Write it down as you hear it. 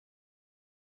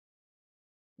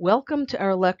Welcome to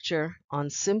our lecture on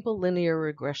simple linear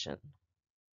regression.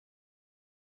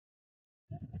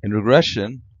 In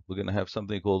regression, we're going to have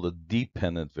something called a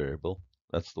dependent variable.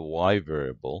 That's the y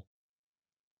variable.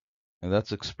 And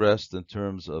that's expressed in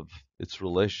terms of its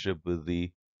relationship with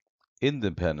the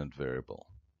independent variable,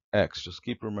 x. Just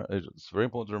it's very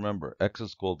important to remember, x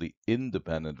is called the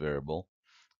independent variable,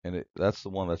 and that's the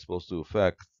one that's supposed to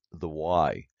affect the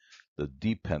y, the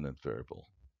dependent variable.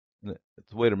 And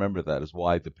the way to remember that is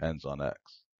y depends on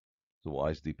x. So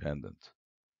y is dependent.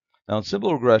 Now, in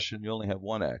simple regression, you only have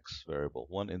one x variable,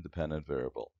 one independent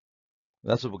variable.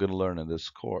 That's what we're going to learn in this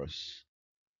course.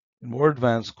 In more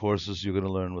advanced courses, you're going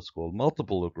to learn what's called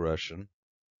multiple regression.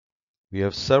 We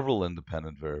have several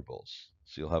independent variables.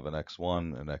 So you'll have an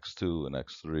x1, an x2, an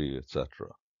x3, etc.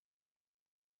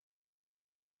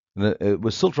 And we're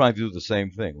still trying to do the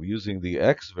same thing. We're using the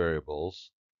x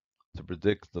variables to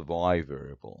predict the y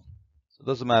variable. So it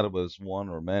doesn't matter whether it's one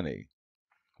or many.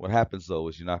 What happens, though,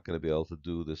 is you're not going to be able to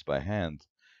do this by hand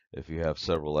if you have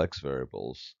several x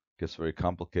variables. It gets very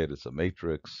complicated. It's a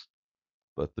matrix,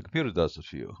 but the computer does it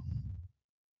for you.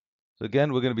 So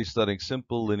again, we're going to be studying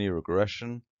simple linear regression,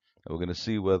 and we're going to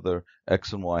see whether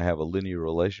x and y have a linear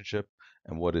relationship,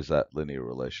 and what is that linear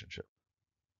relationship.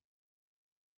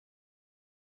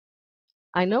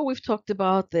 I know we've talked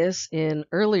about this in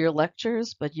earlier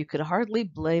lectures, but you could hardly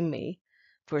blame me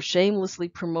for shamelessly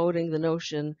promoting the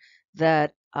notion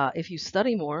that if you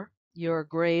study more, your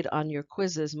grade on your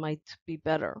quizzes might be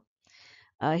better.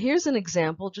 Here's an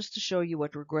example just to show you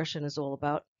what regression is all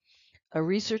about. A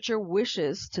researcher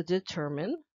wishes to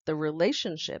determine the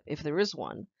relationship, if there is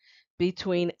one,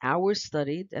 between hours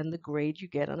studied and the grade you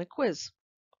get on a quiz.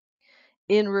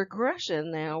 In regression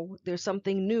now, there's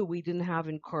something new we didn't have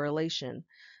in correlation.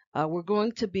 We're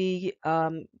going to be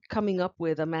coming up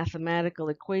with a mathematical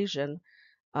equation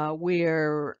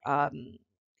where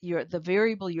the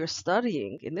variable you're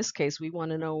studying, in this case, we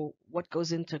want to know what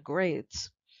goes into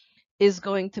grades, is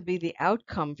going to be the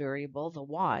outcome variable, the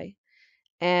y,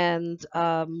 and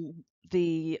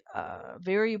the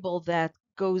variable that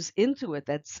goes into it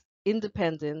that's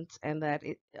independent and that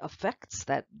it affects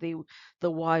the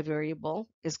y variable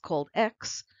is called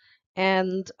x,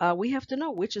 and we have to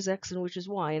know which is x and which is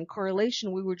y. In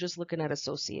correlation, we were just looking at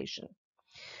association.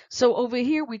 So over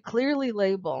here, we clearly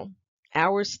label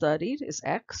hours studied is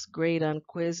x, grade on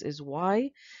quiz is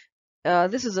y.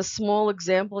 This is a small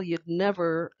example. You'd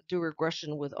never do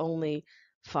regression with only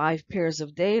 5 pairs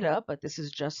of data, but this is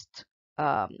just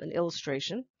an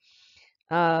illustration.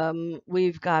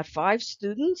 We've got 5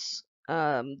 students.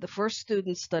 The first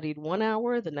student studied 1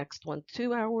 hour, the next one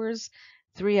 2 hours,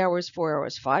 3 hours, 4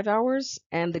 hours, 5 hours,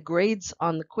 and the grades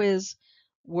on the quiz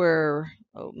were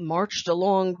marched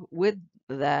along with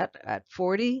that at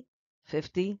 40,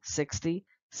 50, 60,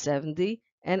 70,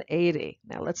 and 80.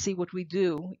 Now let's see what we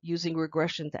do using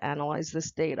regression to analyze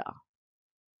this data.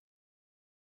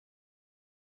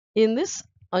 In this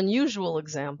unusual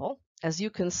example, as you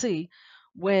can see,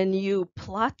 when you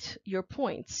plot your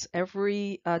points,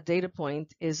 every data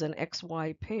point is an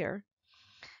XY pair.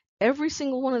 Every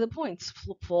single one of the points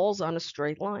falls on a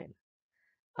straight line.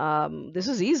 This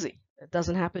is easy. It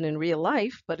doesn't happen in real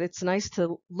life, but it's nice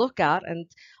to look at and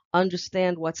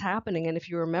understand what's happening. And if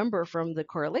you remember from the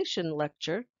correlation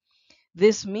lecture,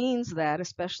 this means that,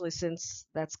 especially since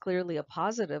that's clearly a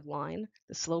positive line,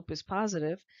 the slope is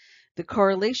positive, the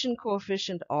correlation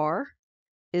coefficient R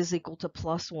is equal to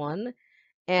 +1,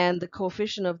 and the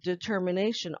coefficient of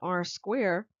determination R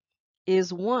square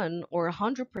is 1 or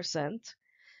 100%.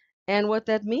 And what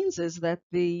that means is that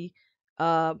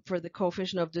for the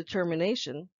coefficient of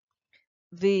determination,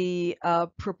 the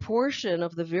proportion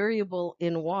of the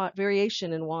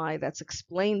variation in y that's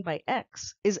explained by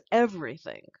x is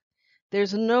everything.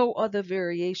 There's no other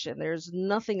variation. There's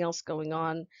nothing else going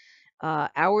on.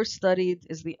 Hours studied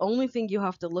is the only thing you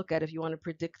have to look at if you want to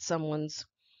predict someone's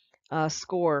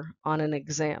score on an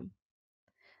exam.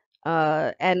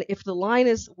 And if the line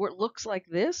looks like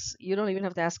this, you don't even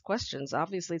have to ask questions.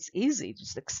 Obviously, it's easy.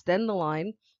 Just extend the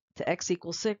line to x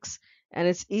equals 6, and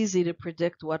it's easy to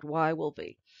predict what y will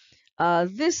be.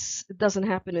 This doesn't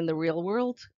happen in the real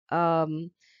world.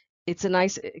 It's a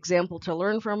nice example to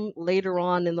learn from. Later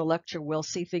on in the lecture, we'll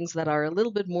see things that are a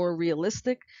little bit more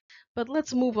realistic, but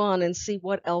let's move on and see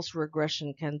what else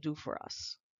regression can do for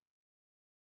us.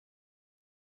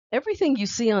 Everything you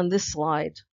see on this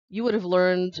slide, you would have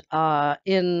learned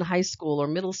in high school or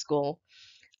middle school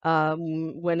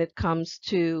when it comes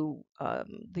to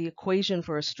the equation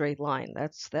for a straight line.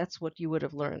 That's what you would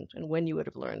have learned and when you would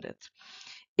have learned it.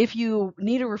 If you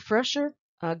need a refresher,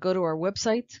 go to our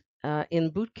website.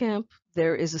 In Bootcamp,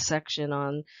 there is a section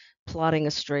on plotting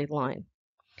a straight line.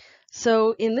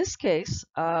 So in this case,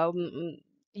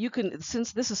 you can,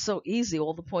 since this is so easy,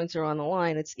 all the points are on the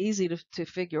line, it's easy to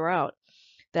figure out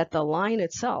that the line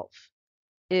itself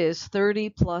is 30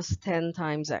 plus 10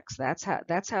 times x.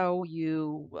 That's how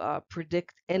you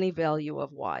predict any value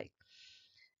of y.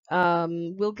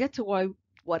 We'll get to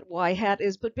what y hat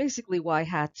is, but basically y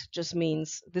hat just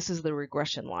means this is the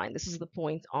regression line. This is the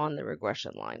point on the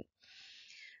regression line.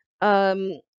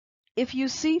 Um, if you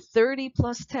see 30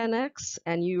 plus 10x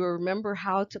and you remember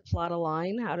how to plot a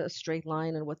line, how to a straight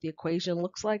line and what the equation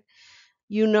looks like,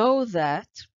 you know that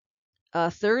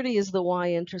 30 is the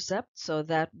y-intercept, so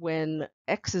that when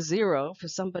x is 0, for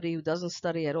somebody who doesn't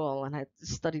study at all and had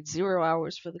studied 0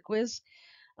 hours for the quiz,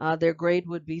 their grade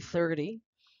would be 30.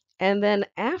 And then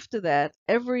after that,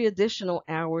 every additional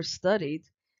hour studied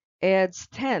adds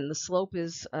 10. The slope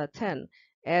is 10,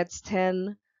 adds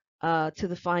 10 to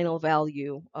the final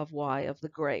value of y of the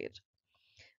grade.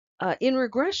 In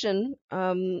regression,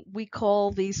 we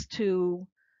call these two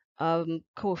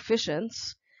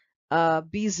coefficients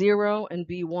B0 and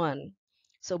B1.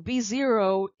 So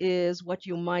B0 is what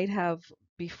you might have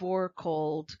before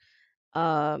called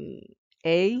um,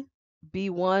 A.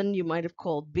 B1 you might have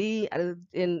called B.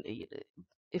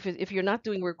 If you're not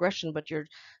doing regression, but you're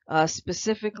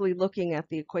specifically looking at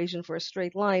the equation for a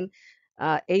straight line,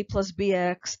 A plus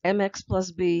BX, MX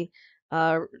plus B,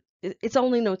 it's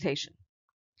only notation.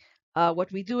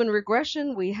 What we do in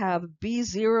regression, we have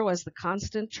B0 as the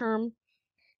constant term,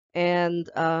 and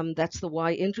that's the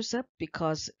y-intercept,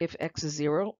 because if x is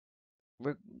 0,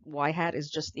 y hat is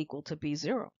just equal to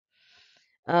B0.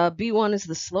 B1 is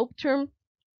the slope term,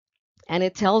 and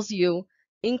it tells you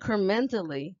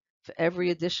incrementally for every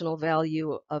additional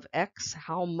value of x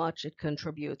how much it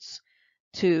contributes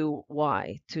to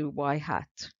y hat.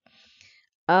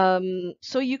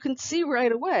 So you can see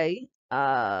right away,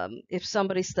 if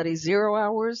somebody studies 0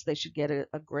 hours, they should get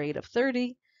a grade of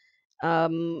 30.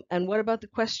 And what about the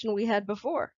question we had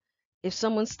before? If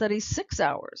someone studies 6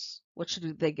 hours, what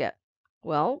should they get?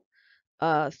 Well,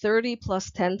 30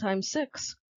 plus 10 times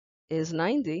 6 is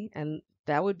 90, and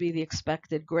that would be the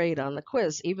expected grade on the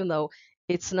quiz, even though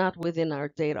it's not within our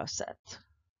data set.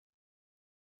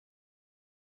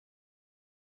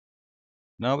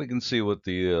 Now we can see what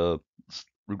the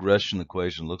regression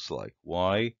equation looks like.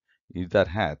 Y, you need that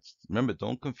hat. Remember,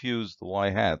 don't confuse the y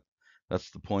hat,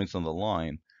 that's the points on the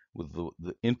line, with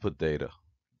the input data,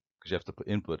 because you have to put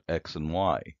input x and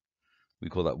y. We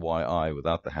call that yi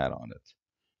without the hat on it.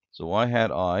 So y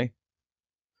hat I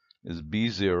is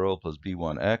b0 plus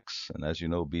b1x, and as you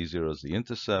know, b0 is the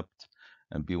intercept,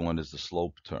 and b1 is the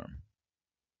slope term.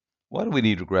 Why do we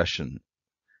need regression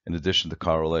in addition to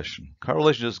correlation?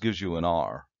 Correlation just gives you an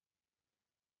R.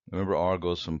 Remember, R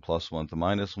goes from +1 to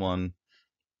 -1.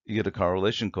 You get a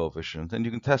correlation coefficient, and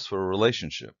you can test for a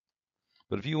relationship.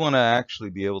 But if you want to actually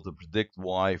be able to predict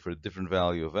y for a different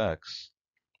value of x,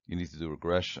 you need to do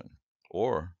regression.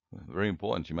 Or, very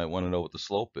important, you might want to know what the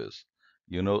slope is.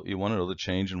 You want to know the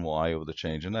change in y over the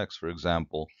change in x. For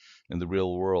example, in the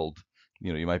real world,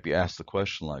 you might be asked a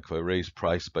question like, if I raise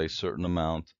price by a certain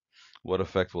amount, what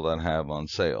effect will that have on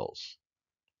sales?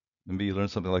 Maybe you learn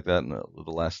something like that with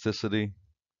elasticity.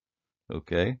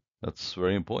 Okay, that's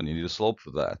very important. You need a slope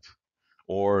for that.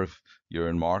 Or if you're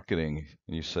in marketing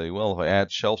and you say, well, if I add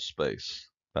shelf space,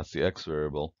 that's the x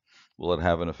variable, will it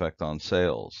have an effect on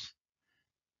sales?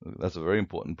 That's a very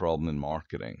important problem in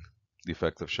marketing, the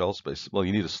effect of shelf space. Well,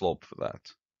 you need a slope for that.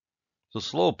 So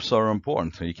slopes are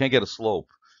important. You can't get a slope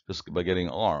just by getting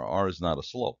R. R is not a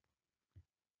slope.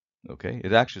 Okay,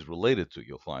 it actually is related to,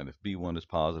 you'll find, if B1 is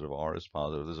positive, R is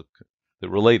positive. They're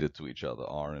related to each other,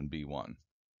 R and B1.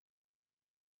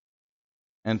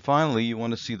 And finally, you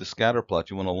want to see the scatter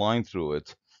plot. You want to line through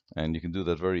it, and you can do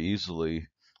that very easily.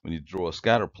 When you draw a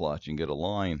scatter plot, you can get a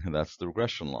line, and that's the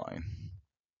regression line.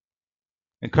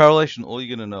 In correlation, all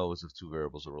you're going to know is if two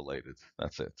variables are related.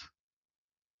 That's it.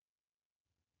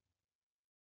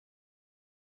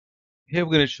 Here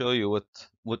we're going to show you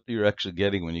what you're actually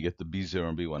getting when you get the B0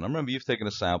 and B1. Now remember, you've taken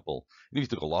a sample. You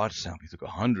took a large sample. You took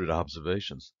 100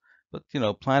 observations. But,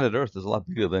 planet Earth is a lot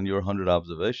bigger than your 100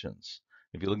 observations.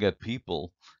 If you look at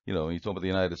people, when you talk about the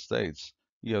United States,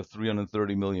 you have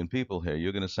 330 million people here.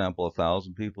 You're going to sample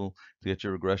 1,000 people to get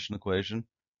your regression equation.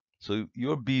 So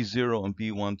your B0 and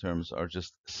B1 terms are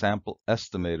just sample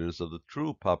estimators of the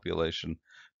true population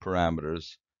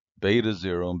parameters, beta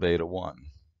 0 and beta 1.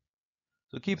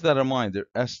 So keep that in mind. They're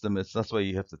estimates. That's why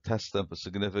you have to test them for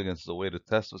significance. The way to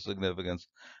test for significance,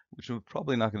 which we're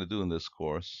probably not going to do in this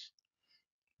course.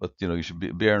 But you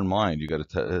should bear in mind you got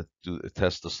to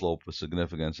test the slope for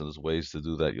significance, and there's ways to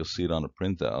do that. You'll see it on a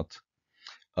printout.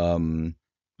 Um,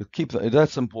 but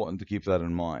that's important to keep that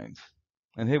in mind.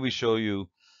 And here we show you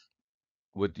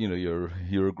what your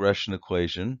regression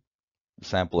equation,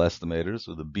 sample estimators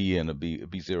with a B and a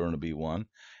B0 and a B1,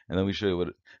 and then we show you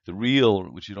what the real,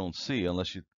 which you don't see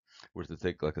unless you were to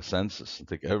take like a census and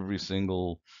take every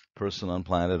single person on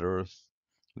planet Earth,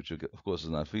 which of course is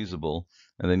not feasible,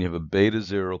 and then you have a beta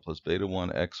 0 plus beta 1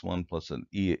 x1 plus an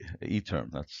e term.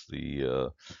 That's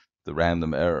the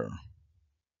random error.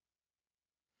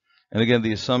 And again,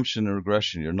 the assumption in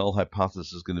regression, your null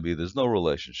hypothesis is going to be there's no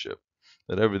relationship,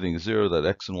 that everything is zero, that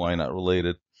x and y are not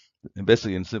related, and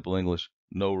basically in simple English,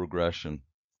 no regression.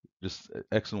 Just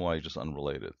x and y are just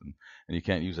unrelated, and you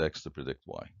can't use x to predict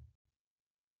y.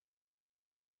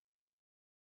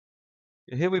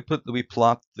 Here we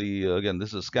plot the again. This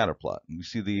is a scatter plot. We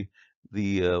see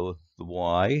the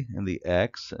y and the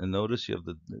x, and notice you have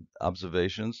the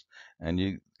observations, and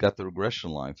you got the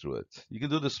regression line through it. You can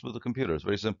do this with a computer. It's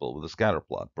very simple with a scatter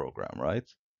plot program, right?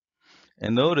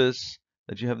 And notice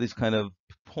that you have these kind of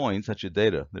points. That's your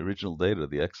data, the original data,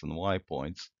 the x and the y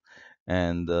points.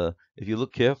 And if you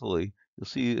look carefully, you'll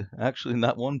see actually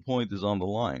not one point is on the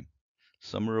line.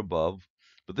 Some are above,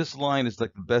 but this line is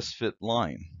like the best fit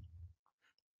line.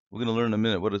 We're going to learn in a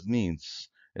minute what it means.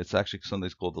 It's actually something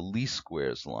called the least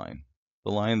squares line.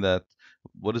 The line that,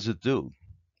 what does it do?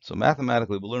 So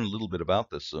mathematically, we'll learn a little bit about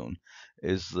this soon.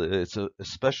 It's a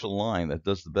special line that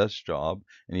does the best job,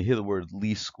 and you hear the word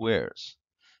least squares.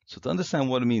 So to understand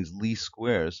what it means, least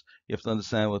squares, you have to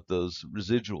understand what those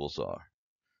residuals are.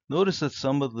 Notice that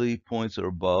some of the points are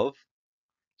above,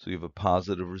 so you have a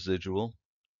positive residual.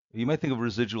 You might think of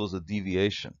residual as a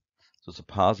deviation. So it's a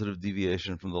positive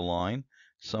deviation from the line.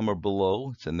 Some are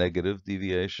below, it's a negative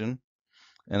deviation.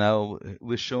 And now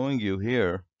we're showing you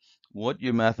here what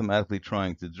you're mathematically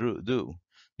trying to do.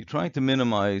 You're trying to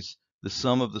minimize the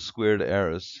sum of the squared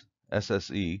errors,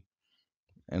 SSE.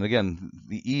 And again,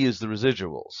 the E is the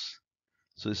residuals.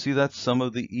 So you see that sum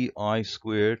of the EI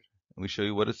squared, and we show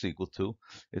you what it's equal to.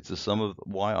 It's the sum of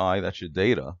YI, that's your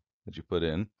data that you put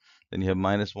in. Then you have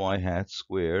minus Y hat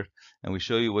squared, and we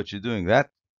show you what you're doing. That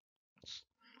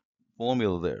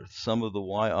formula there, sum of the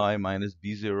YI minus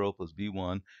B0 plus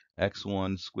B1,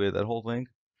 X1 squared, that whole thing.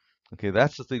 Okay,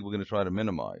 that's the thing we're going to try to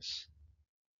minimize.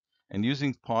 And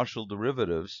using partial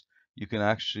derivatives, you can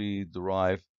actually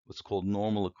derive what's called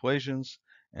normal equations,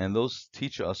 and those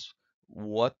teach us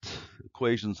what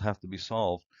equations have to be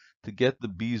solved to get the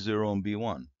B0 and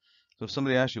B1. So if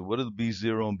somebody asks you, what do the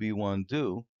B0 and B1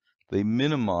 do? They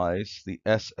minimize the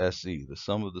SSE, the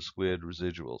sum of the squared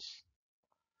residuals.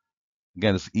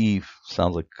 Again, this E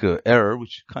sounds like error,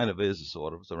 which kind of is,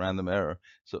 sort of. It's a random error.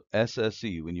 So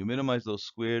SSE, when you minimize those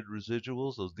squared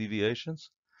residuals, those deviations,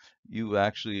 you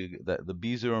actually, that the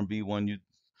B0 and B1, you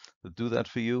do that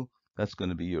for you, that's going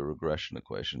to be your regression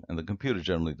equation. And the computer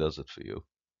generally does it for you.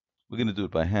 We're going to do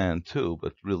it by hand too,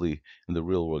 but really in the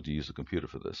real world, you use a computer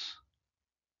for this.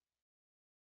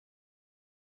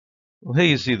 Well, here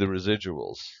you see the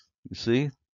residuals. You see,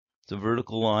 it's a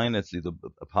vertical line. It's either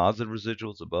a positive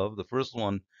residual, it's above. The first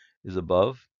one is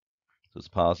above, so it's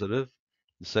positive.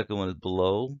 The second one is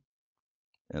below,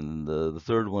 and the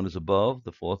third one is above.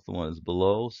 The fourth one is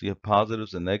below. So you have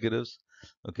positives and negatives.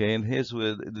 Okay, and here's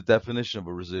where the definition of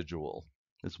a residual.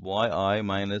 It's yi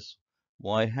minus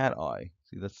y hat I.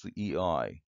 See, that's the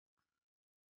EI.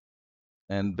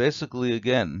 And basically,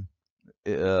 again,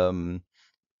 um,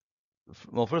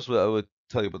 well, first of all, I would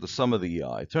tell you about the sum of the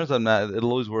EI. It turns out it'll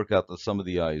always work out the sum of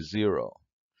the EI is 0.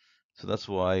 So that's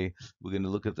why we're going to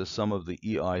look at the sum of the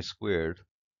EI squared.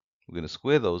 We're going to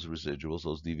square those residuals,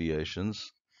 those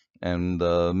deviations, and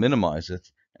minimize it.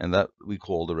 And that we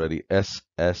called already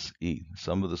SSE,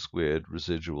 sum of the squared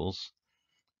residuals.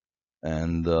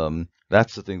 And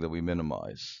that's the thing that we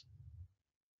minimize.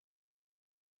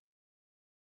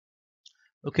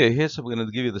 Okay, here's we're going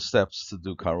to give you the steps to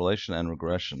do correlation and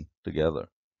regression together.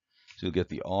 So you'll get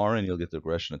the R and you'll get the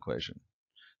regression equation.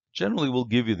 Generally, we'll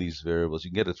give you these variables. You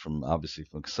can get it from, obviously,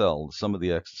 from Excel. The sum of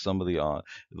the X, the sum of the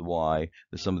Y,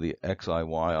 the sum of the XI,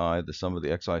 YI, the sum of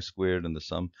the XI squared, and the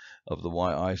sum of the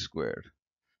YI squared.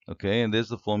 Okay, and there's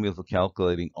the formula for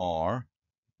calculating R.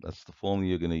 That's the formula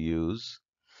you're going to use.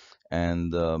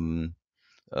 And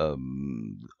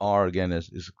R, again,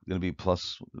 is going to be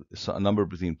a number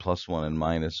between +1 and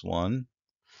 -1.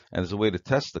 And there's a way to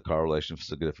test the correlation for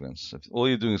significance. If all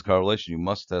you're doing is correlation, you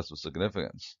must test for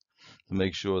significance to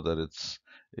make sure that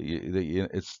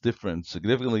it's different,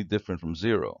 significantly different from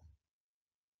 0.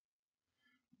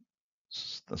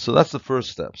 So that's the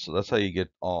first step. So that's how you get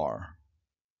R.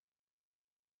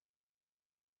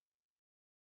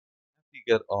 You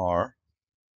get R.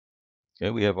 Okay,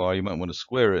 we have R. You might want to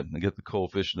square it and get the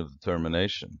coefficient of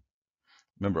determination.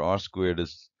 Remember, R squared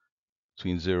is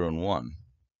between 0 and 1.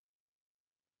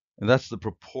 And that's the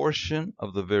proportion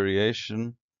of the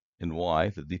variation in y,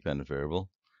 the dependent variable,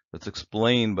 that's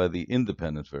explained by the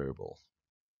independent variable.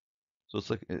 So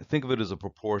it's like, think of it as a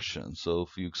proportion. So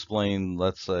if you explain,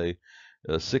 let's say,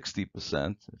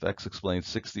 60%, if x explains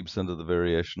 60% of the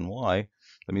variation y,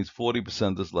 that means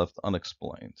 40% is left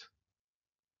unexplained.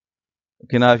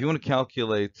 Okay, now if you want to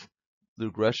calculate the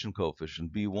regression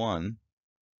coefficient, B1,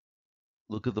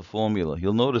 look at the formula.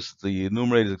 You'll notice the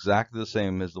numerator is exactly the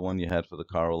same as the one you had for the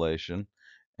correlation.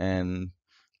 And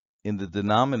in the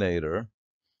denominator,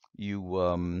 you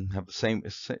have the same,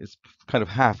 it's kind of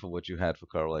half of what you had for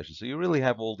correlation. So you really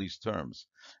have all these terms.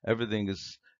 Everything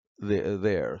is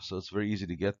there. So it's very easy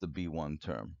to get the B1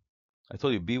 term. I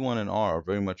told you B1 and R are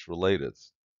very much related.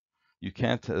 You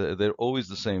can't, they're always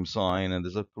the same sign, and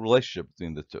there's a relationship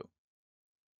between the two.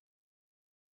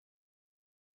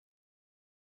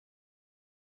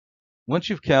 Once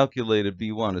you've calculated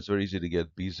B1, it's very easy to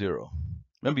get B0.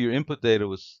 Remember, your input data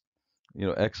was, xi,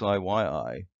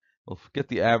 yi. Well, forget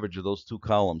the average of those two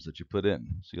columns that you put in.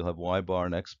 So you'll have y bar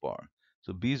and x bar.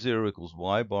 So B0 equals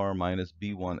y bar minus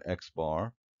B1 x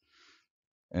bar.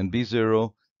 And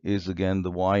B0 is, again,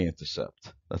 the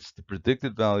y-intercept. That's the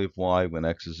predicted value of y when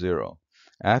x is 0.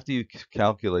 After you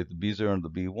calculate the B0 and the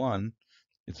B1,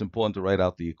 it's important to write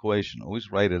out the equation.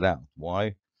 Always write it out.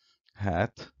 Y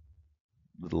hat,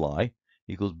 little I,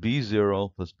 equals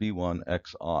B0 plus B1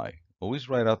 xi. Always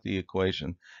write out the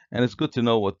equation, and it's good to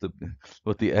know what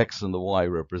the x and the y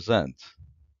represent.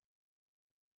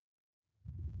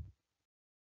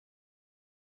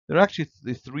 There are actually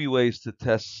three ways to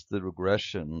test the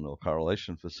regression or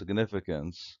correlation for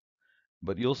significance,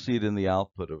 but you'll see it in the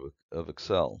output of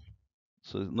Excel.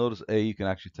 So notice A, you can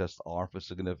actually test R for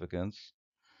significance.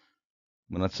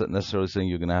 We're not necessarily saying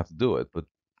you're going to have to do it, but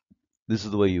this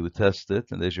is the way you would test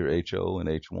it, and there's your HO and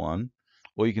H1.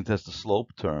 Or you can test the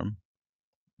slope term,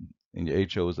 and your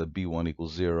HO is that B1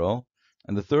 equals 0.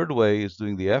 And the third way is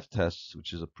doing the F test,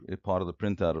 which is a part of the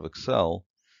printout of Excel,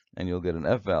 and you'll get an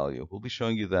F value. We'll be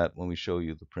showing you that when we show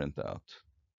you the printout.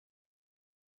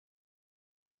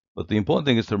 But the important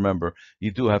thing is to remember,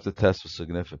 you do have to test for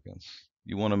significance.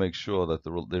 You want to make sure that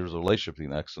there's a relationship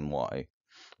between X and Y.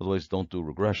 Otherwise, don't do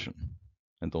regression,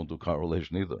 and don't do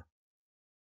correlation either.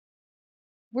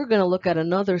 We're going to look at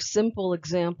another simple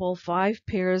example, 5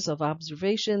 pairs of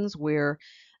observations where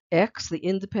X, the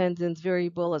independent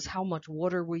variable, is how much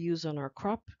water we use on our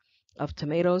crop of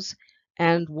tomatoes,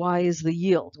 and Y is the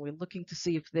yield. We're looking to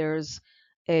see if there's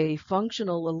a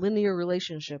linear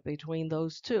relationship between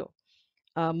those two,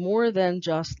 more than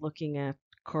just looking at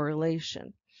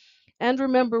correlation. And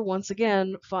remember, once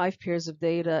again, 5 pairs of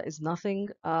data is nothing.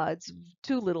 It's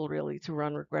too little, really, to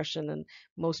run regression, and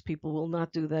most people will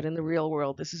not do that in the real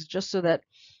world. This is just so that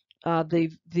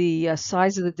the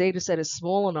size of the data set is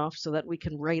small enough so that we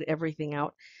can write everything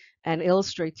out and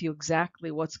illustrate to you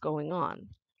exactly what's going on.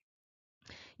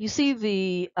 You see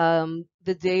the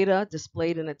data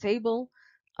displayed in a table,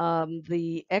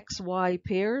 the XY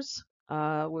pairs,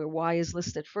 where Y is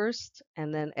listed first,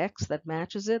 and then X that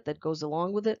matches it, that goes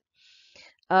along with it.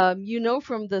 You know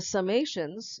from the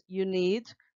summations, you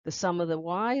need the sum of the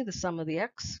Y, the sum of the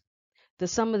X, the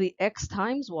sum of the X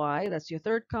times Y, that's your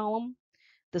third column,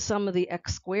 the sum of the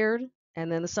X squared,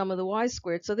 and then the sum of the Y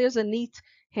squared. So there's a neat,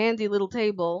 handy little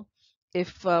table.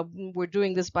 If we're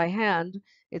doing this by hand,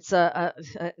 it's an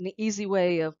easy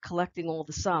way of collecting all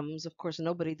the sums. Of course,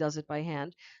 nobody does it by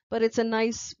hand, but it's a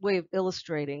nice way of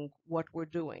illustrating what we're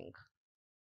doing.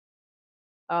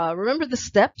 Remember the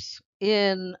steps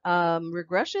in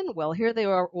regression? Well, here they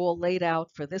are all laid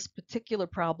out for this particular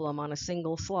problem on a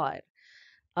single slide.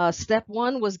 Step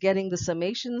 1 was getting the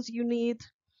summations you need.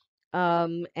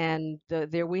 And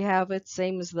there we have it,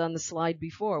 same as on the slide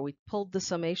before. We pulled the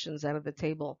summations out of the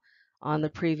table on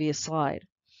the previous slide.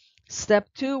 Step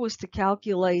 2 was to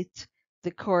calculate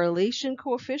the correlation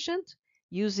coefficient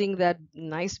using that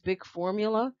nice big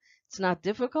formula. It's not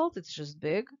difficult, it's just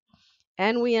big.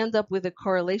 And we end up with a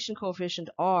correlation coefficient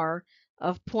R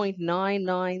of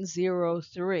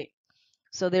 0.9903.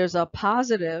 So there's a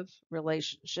positive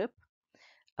relationship.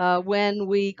 When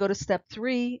we go to step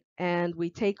 3 and we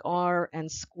take R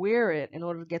and square it in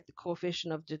order to get the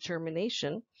coefficient of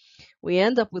determination, we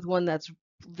end up with one that's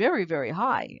very, very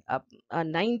high,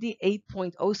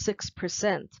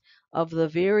 98.06% of the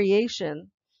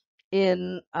variation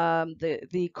in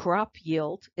the crop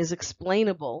yield is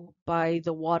explainable by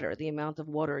the water, the amount of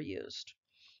water used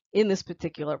in this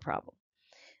particular problem.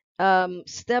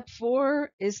 Step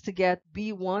 4 is to get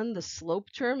B1, the slope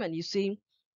term, and you see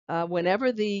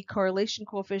Whenever the correlation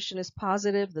coefficient is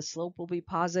positive, the slope will be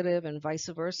positive and vice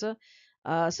versa.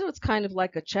 So it's kind of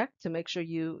like a check to make sure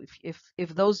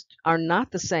if those are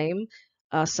not the same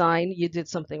sign, you did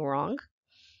something wrong.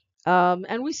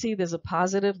 And we see there's a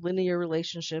positive linear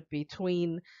relationship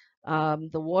between the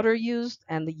water used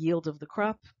and the yield of the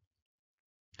crop.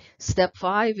 Step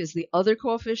 5 is the other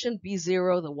coefficient,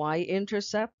 B0, the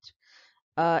y-intercept.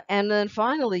 And then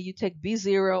finally, you take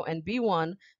B0 and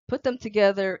B1, put them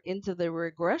together into the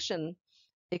regression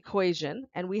equation,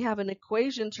 and we have an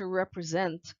equation to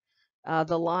represent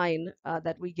the line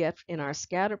that we get in our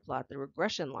scatter plot, the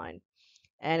regression line.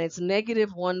 And it's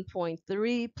negative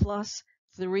 1.3 plus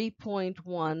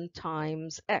 3.1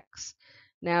 times x.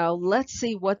 Now, let's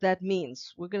see what that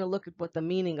means. We're going to look at what the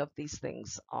meaning of these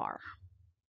things are.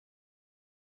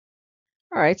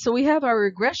 All right, so we have our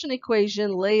regression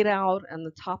equation laid out on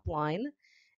the top line,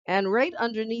 and right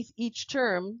underneath each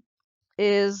term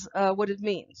is what it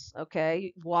means,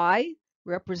 okay? Y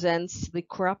represents the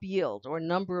crop yield or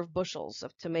number of bushels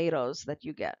of tomatoes that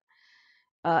you get.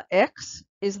 X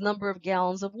is number of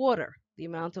gallons of water, the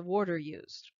amount of water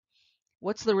used.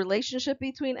 What's the relationship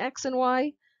between X and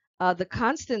Y? The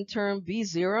constant term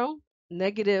B0,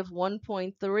 negative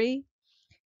 1.3,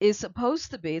 is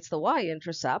supposed to be, it's the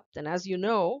y-intercept, and as you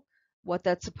know, what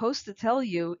that's supposed to tell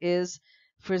you is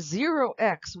for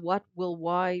 0x, what will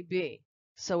y be?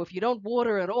 So if you don't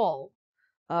water at all,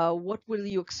 what will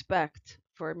you expect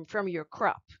from your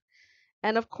crop?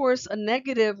 And of course, a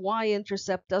negative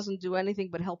y-intercept doesn't do anything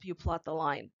but help you plot the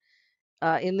line.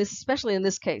 Especially in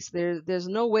this case, there's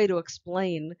no way to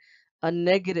explain a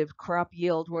negative crop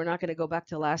yield. We're not going to go back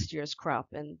to last year's crop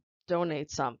and donate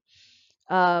some.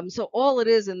 So all it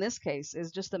is in this case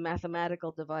is just a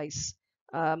mathematical device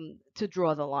to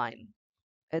draw the line.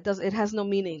 It has no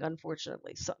meaning,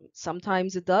 unfortunately.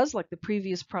 Sometimes it does, like the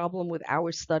previous problem with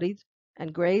hours studied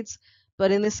and grades,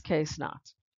 but in this case, not.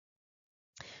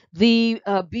 The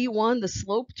B1, the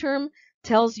slope term,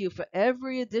 tells you for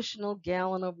every additional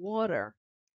gallon of water,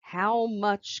 how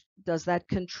much does that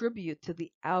contribute to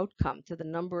the outcome, to the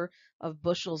number of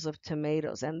bushels of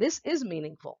tomatoes. And this is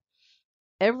meaningful.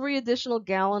 Every additional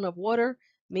gallon of water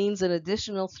means an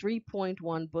additional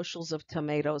 3.1 bushels of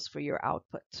tomatoes for your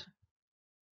output.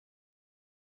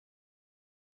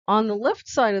 On the left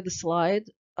side of the slide,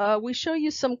 we show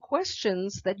you some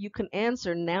questions that you can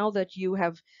answer now that you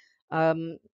have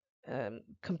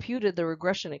computed the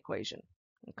regression equation.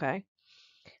 Okay.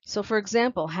 So for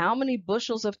example, how many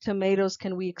bushels of tomatoes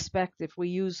can we expect if we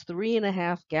use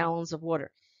 3.5 gallons of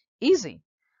water? Easy.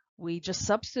 We just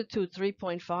substitute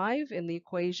 3.5 in the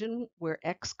equation where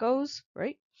x goes,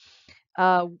 right?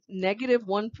 Negative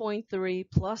 1.3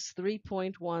 plus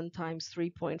 3.1 times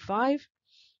 3.5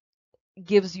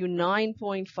 gives you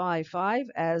 9.55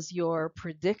 as your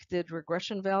predicted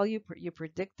regression value, your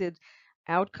predicted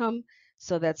outcome.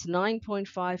 So that's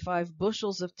 9.55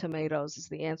 bushels of tomatoes is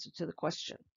the answer to the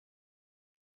question.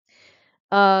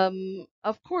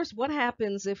 Of course, what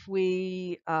happens if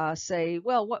we say,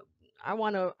 well, what I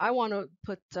want to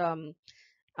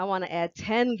add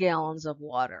 10 gallons of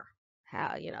water.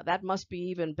 That must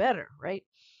be even better, right?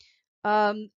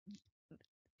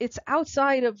 It's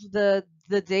outside of the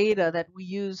data that we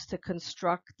use to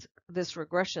construct this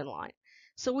regression line.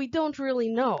 So we don't really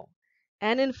know.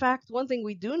 And in fact, one thing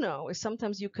we do know is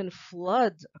sometimes you can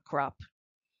flood a crop.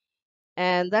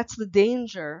 And that's the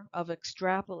danger of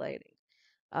extrapolating.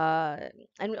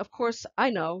 And of course, I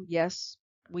know, yes,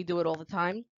 we do it all the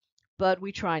time, but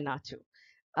we try not to.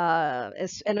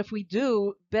 And if we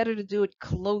do, better to do it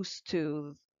close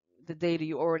to the data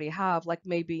you already have, like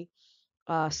maybe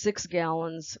 6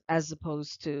 gallons as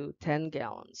opposed to 10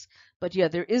 gallons. But yeah,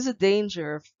 there is a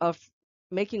danger of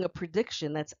making a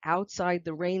prediction that's outside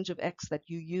the range of X that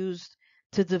you used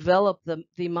to develop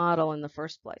the model in the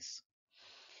first place.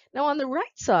 Now on the right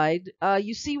side,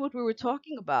 you see what we were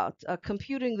talking about,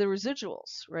 computing the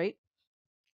residuals, right?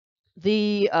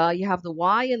 You have the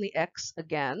y and the x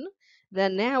again.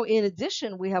 Then now in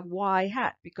addition, we have y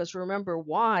hat, because remember,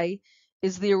 y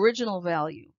is the original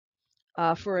value.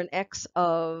 For an x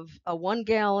of 1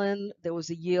 gallon, there was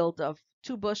a yield of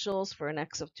 2 bushels. For an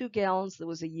x of 2 gallons, there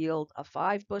was a yield of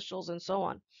 5 bushels, and so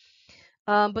on.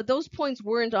 But those points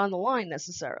weren't on the line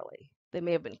necessarily. They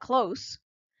may have been close.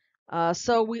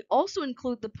 So we also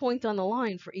include the point on the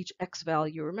line for each x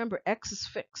value. Remember, x is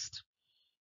fixed.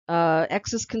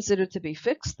 X is considered to be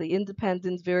fixed, the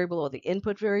independent variable or the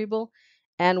input variable,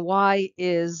 and y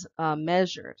is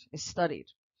measured, is studied.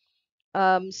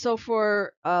 So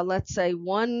for, let's say,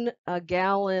 1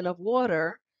 gallon of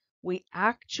water, we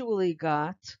actually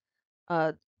got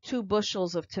 2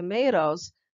 bushels of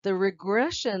tomatoes, The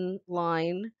regression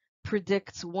line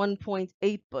predicts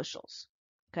 1.8 bushels.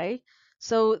 Okay,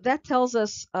 so that tells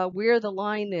us where the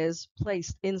line is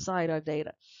placed inside our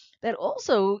data. That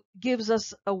also gives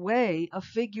us a way of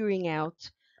figuring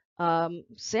out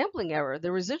sampling error, the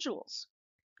residuals.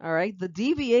 All right, the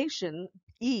deviation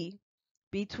E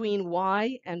between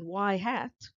Y and Y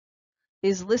hat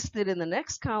is listed in the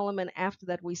next column, and after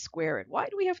that we square it. Why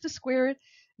do we have to square it?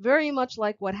 Very much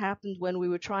like what happened when we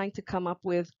were trying to come up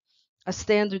with a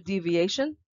standard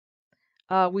deviation.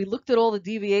 We looked at all the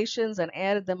deviations and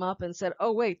added them up and said,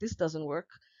 oh, wait, this doesn't work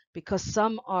because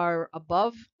some are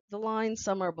above the line,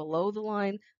 some are below the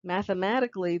line.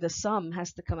 Mathematically, the sum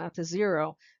has to come out to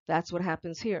zero. That's what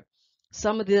happens here.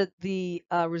 Some of the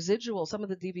residual, some of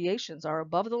the deviations are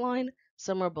above the line,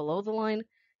 some are below the line.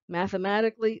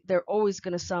 Mathematically, they're always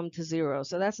going to sum to zero,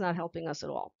 so that's not helping us at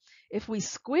all. If we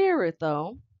square it,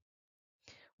 though,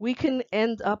 we can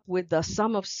end up with the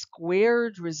sum of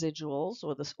squared residuals,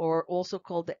 or also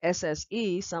called the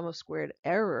SSE, sum of squared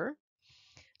error,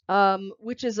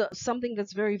 which is something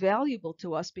that's very valuable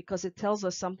to us because it tells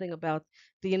us something about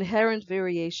the inherent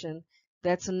variation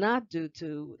that's not due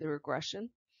to the regression.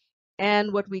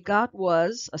 And what we got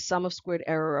was a sum of squared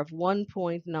error of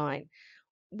 1.9.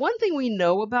 One thing we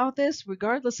know about this,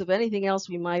 regardless of anything else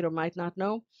we might or might not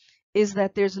know, is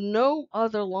that there's no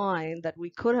other line that we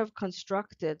could have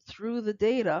constructed through the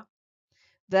data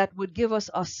that would give us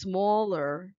a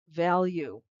smaller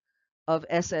value of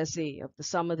SSE, of the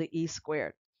sum of the E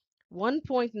squared.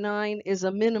 1.9 is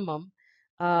a minimum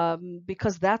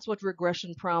because that's what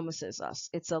regression promises us.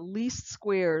 It's a least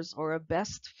squares or a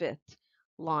best fit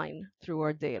line through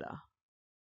our data.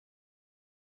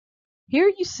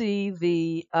 Here you see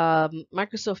the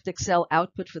Microsoft Excel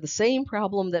output for the same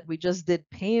problem that we just did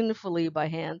painfully by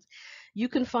hand. You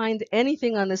can find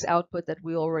anything on this output that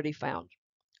we already found.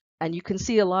 And you can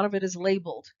see a lot of it is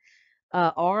labeled.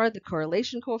 R, the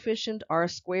correlation coefficient, R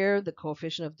squared, the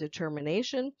coefficient of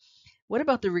determination. What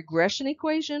about the regression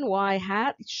equation? Y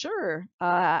hat? Sure.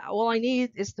 All I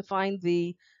need is to find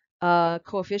the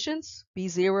coefficients,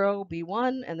 B0,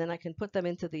 B1, and then I can put them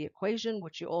into the equation,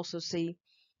 which you also see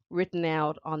written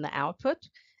out on the output.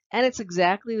 And it's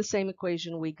exactly the same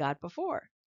equation we got before.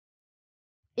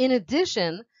 In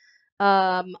addition,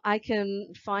 I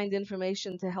can find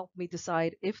information to help me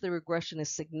decide if the regression is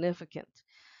significant.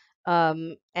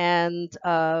 For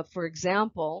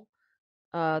example,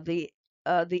 the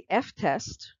F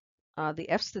test, the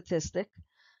F statistic,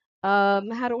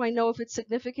 how do I know if it's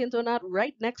significant or not?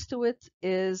 Right next to it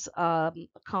is a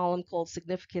column called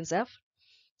significance F.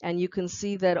 And you can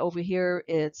see that over here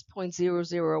it's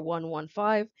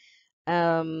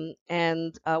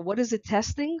 0.00115. What is it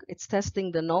testing? It's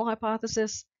testing the null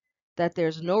hypothesis that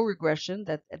there's no regression,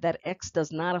 that X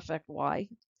does not affect Y.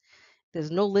 There's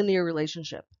no linear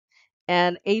relationship.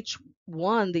 And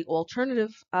H1, the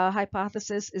alternative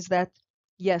hypothesis, is that,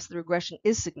 yes, the regression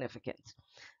is significant.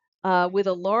 With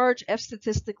a large F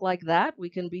statistic like that,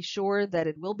 we can be sure that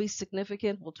it will be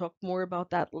significant. We'll talk more about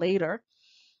that later.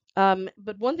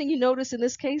 But one thing you notice in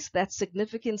this case, that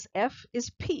significance F is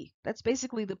P. That's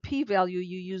basically the P value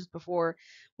you used before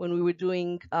when we were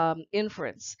doing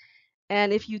inference.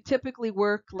 And if you typically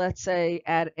work, let's say,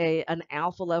 at an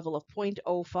alpha level of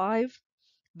 0.05,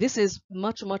 this is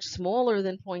much, much smaller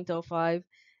than 0.05.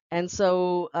 And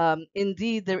so,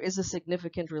 indeed, there is a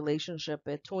significant relationship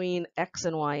between X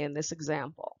and Y in this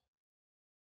example.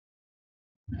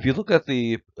 If you look at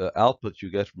the output you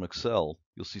get from Excel,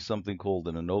 you'll see something called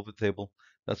an ANOVA table.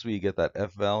 That's where you get that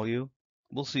F value.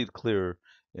 We'll see it clear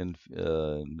in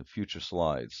the future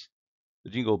slides.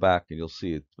 But you can go back and you'll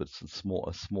see it, but it's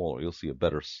smaller. You'll see a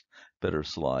better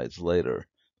slides later.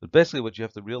 But basically, what you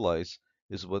have to realize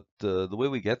is what the way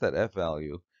we get that F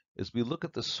value is we look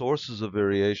at the sources of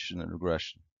variation in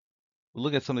regression. We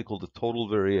look at something called the total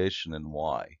variation in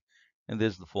Y. And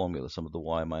there's the formula, sum of the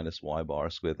Y minus Y bar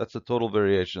squared. That's the total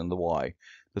variation in the Y,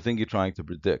 the thing you're trying to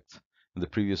predict. In the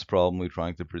previous problem, we were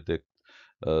trying to predict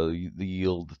the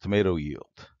yield, the tomato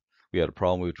yield. We had a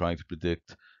problem we were trying to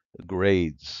predict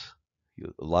grades.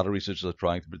 A lot of researchers are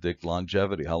trying to predict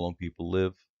longevity, how long people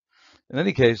live. In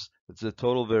any case, it's a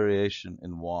total variation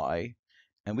in Y,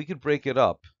 and we could break it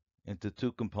up into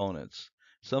two components.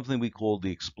 Something we call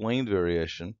the explained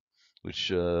variation,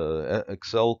 which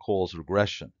Excel calls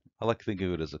regression. I like to think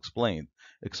of it as explained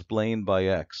by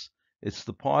X. It's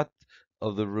the part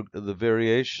of the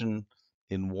variation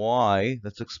in Y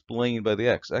that's explained by the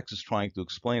X. X is trying to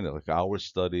explain it, like our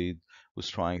study was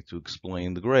trying to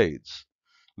explain the grades.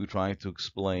 We were trying to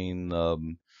explain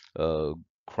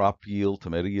crop yield,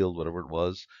 tomato yield, whatever it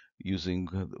was, using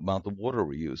the amount of water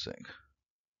we're using.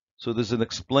 So there's an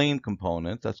explained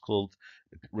component that's called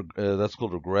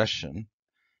regression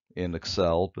in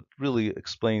Excel, but really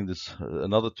explained is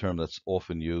another term that's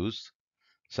often used.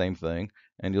 Same thing.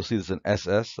 And you'll see there's an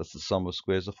SS, that's the sum of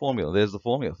squares, the formula. There's the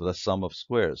formula for the sum of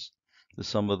squares. The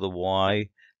sum of the y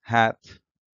hat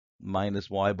minus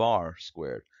y bar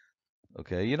squared.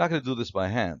 Okay, you're not going to do this by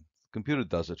hand. The computer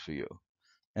does it for you.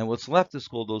 And what's left is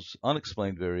called those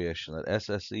unexplained variation, that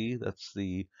SSE,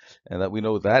 and that we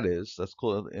know what that is. That's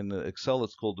called, in Excel,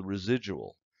 it's called the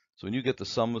residual. So when you get the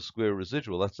sum of square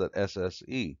residual, that's that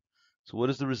SSE. So what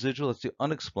is the residual? That's the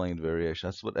unexplained variation.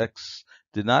 That's what X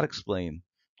did not explain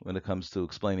when it comes to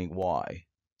explaining Y.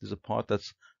 There's a part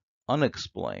that's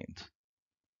unexplained.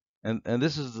 And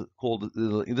this is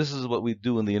what we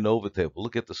do in the ANOVA table.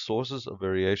 Look at the sources of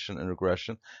variation and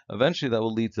regression. Eventually that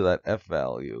will lead to that F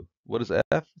value. What is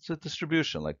F? It's a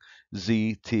distribution like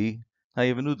Z, T. Now you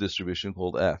have a new distribution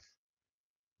called F.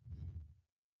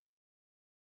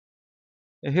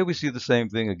 And here we see the same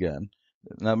thing again.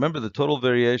 Now remember the total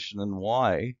variation in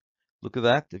Y. Look at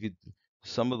that. If you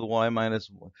sum of the Y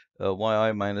minus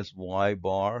yi minus y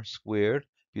bar squared,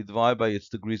 if you divide by its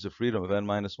degrees of freedom of n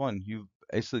minus 1, you've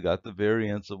basically got the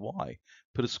variance of Y.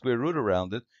 Put a square root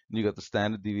around it, and you got the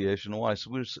standard deviation of Y. So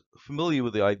we're familiar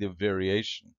with the idea of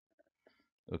variation.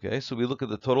 Okay, so we look at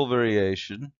the total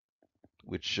variation,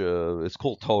 which is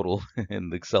called total in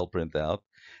the Excel printout.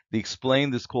 The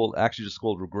explained is called actually just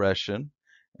called regression.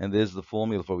 And there's the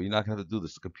formula for it. You're not going to have to do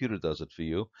this. The computer does it for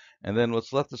you. And then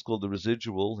what's left is called the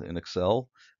residual in Excel,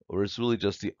 or it's really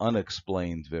just the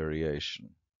unexplained variation.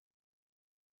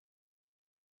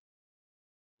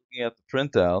 Looking at the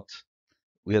printout,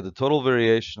 we had the total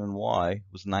variation in Y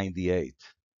was 98.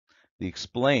 The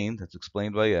explained, that's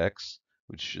explained by X,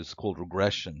 which is called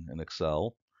regression in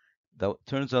Excel, that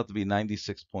turns out to be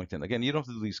 96.10. Again, you don't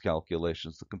have to do these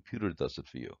calculations. The computer does it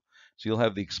for you. So you'll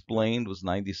have the explained was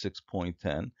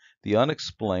 96.10. The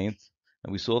unexplained,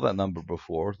 and we saw that number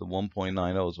before, the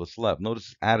 1.90 is what's left. Notice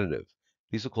it's additive.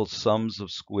 These are called sums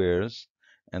of squares.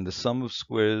 And the sum of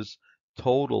squares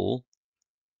total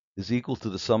is equal to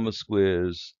the sum of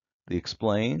squares, the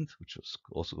explained, which was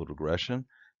also called regression,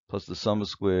 plus the sum of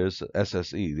squares,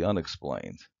 SSE, the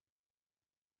unexplained.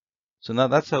 So now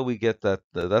that's how we get that.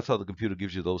 That's how the computer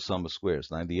gives you those sum of squares: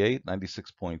 98,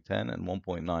 96.10, and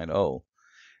 1.90.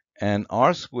 And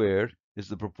r squared is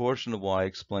the proportion of y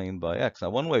explained by x.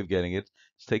 Now, one way of getting it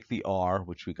is take the r,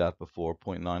 which we got before,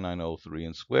 0.9903,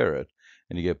 and square it,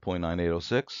 and you get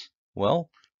 0.9806. Well,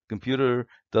 the computer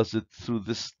does it through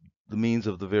the means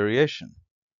of the variation,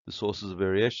 the sources of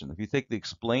variation. If you take the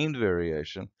explained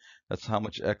variation, that's how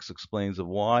much x explains of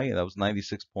y, and that was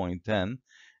 96.10,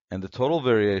 and the total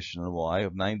variation of y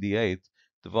of 98,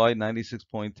 divide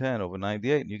 96.10 over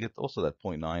 98, and you get also that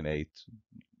 0.98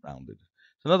 rounded.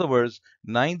 So in other words,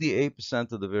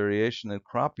 98% of the variation in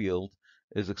crop yield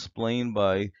is explained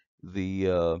by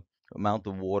the amount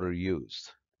of water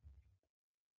used.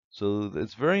 So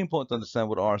it's very important to understand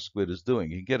what R squared is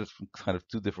doing. You can get it from kind of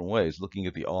two different ways, looking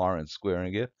at the R and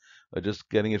squaring it, or just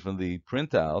getting it from the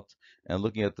printout and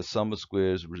looking at the sum of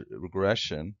squares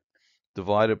regression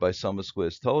divided by sum of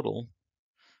squares total,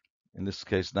 in this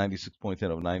case 96.10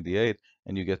 over 98,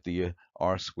 and you get the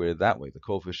R squared that way, the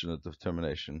coefficient of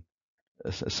determination,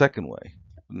 a second way.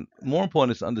 More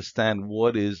important is to understand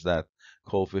what is that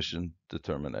coefficient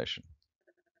determination.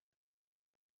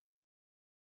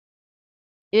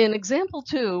 In example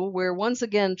 2, we're once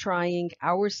again trying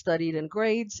hours studied and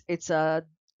grades. It's a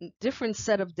different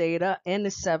set of data. N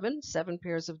is 7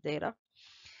 pairs of data.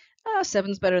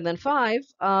 7's better than 5,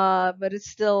 but it's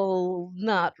still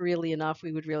not really enough.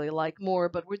 We would really like more,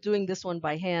 but we're doing this one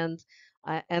by hand,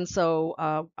 and so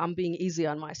I'm being easy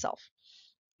on myself.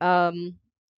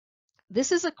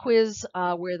 This is a quiz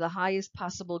where the highest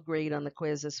possible grade on the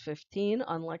quiz is 15,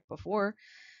 unlike before.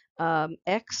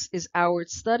 X is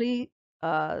hours study.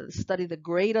 The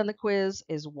grade on the quiz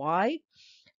is Y.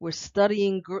 We're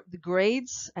studying the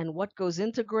grades and what goes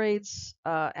into grades,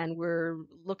 and we're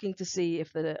looking to see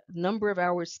if the number of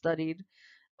hours studied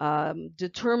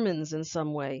determines in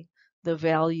some way the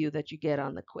value that you get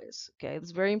on the quiz. Okay,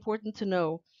 it's very important to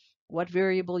know what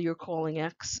variable you're calling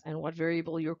X and what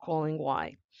variable you're calling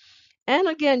Y. And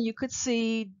again, you could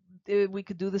see we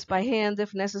could do this by hand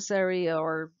if necessary,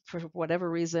 or for whatever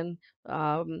reason,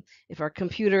 if our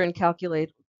computer and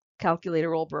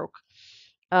calculator all broke.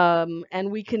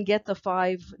 And we can get the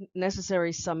 5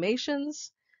 necessary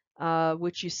summations,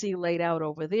 which you see laid out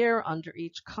over there under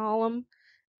each column.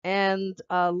 And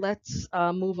let's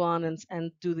move on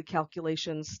and do the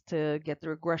calculations to get the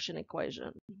regression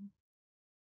equation.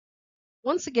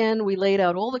 Once again, we laid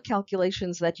out all the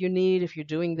calculations that you need if you're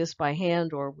doing this by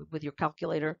hand or with your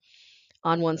calculator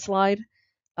on one slide.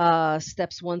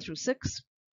 Steps 1 through 6.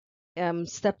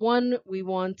 Step 1, we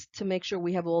want to make sure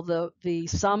we have all the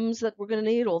sums that we're going to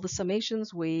need, all the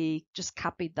summations. We just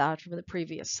copied that from the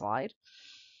previous slide.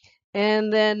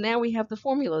 And then now we have the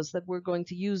formulas that we're going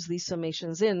to use these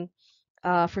summations in.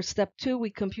 For step 2, we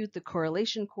compute the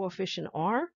correlation coefficient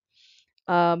R,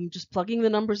 just plugging the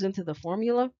numbers into the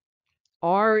formula.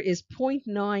 R is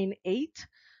 0.98,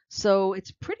 so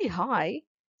it's pretty high,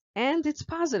 and it's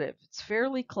positive. It's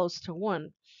fairly close to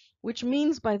 1, which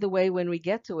means, by the way, when we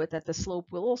get to it, that the slope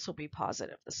will also be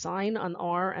positive. The sign on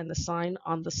R and the sign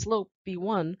on the slope,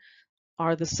 B1,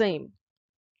 are the same.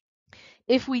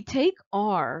 If we take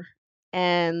R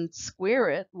and square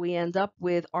it, we end up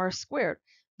with R squared,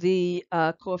 the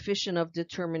coefficient of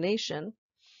determination,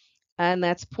 and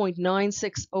that's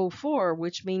 0.9604,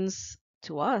 which means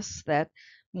to us that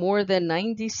more than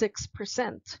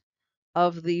 96%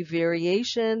 of the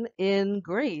variation in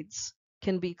grades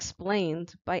can be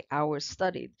explained by hours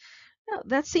studied. Now,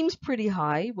 that seems pretty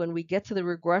high. When we get to the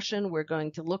regression, we're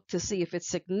going to look to see if it's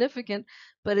significant,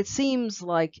 but it seems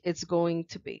like it's going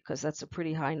to be, because that's a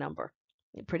pretty high number,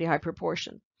 a pretty high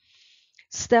proportion.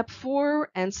 Step 4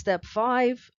 and step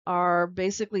 5 are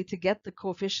basically to get the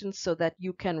coefficients so that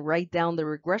you can write down the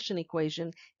regression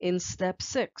equation in step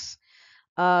 6.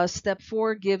 Step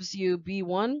 4 gives you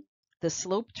B1, the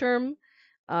slope term.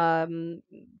 Again,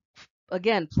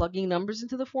 plugging numbers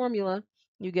into the formula,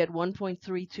 you get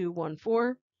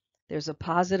 1.3214. There's a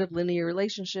positive linear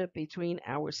relationship between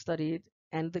hours studied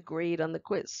and the grade on the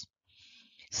quiz.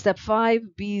 Step 5,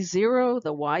 B0,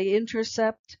 the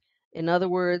y-intercept. In other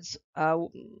words,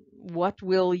 what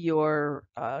will your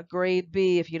grade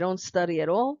be if you don't study at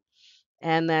all?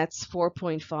 And that's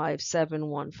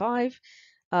 4.5715.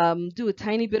 Do a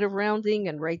tiny bit of rounding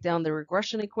and write down the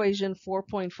regression equation,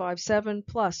 4.57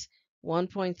 plus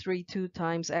 1.32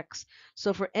 times x.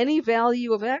 So for any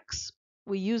value of x,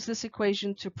 we use this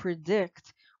equation to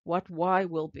predict what y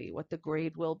will be, what the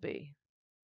grade will be.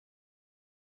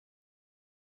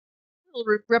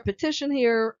 Repetition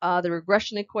here. The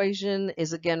regression equation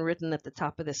is again written at the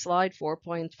top of the slide.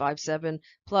 4.57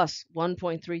 plus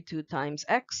 1.32 times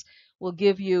x will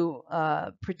give you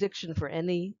a prediction for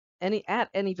any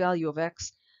value of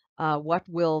x. What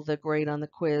will the grade on the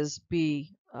quiz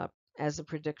be as a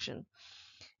prediction?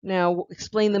 Now,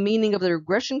 explain the meaning of the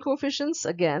regression coefficients.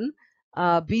 Again,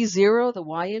 B0, the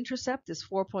y-intercept, is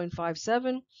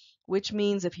 4.57, which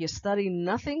means if you study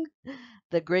nothing,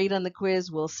 the grade on the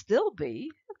quiz will still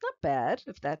be not bad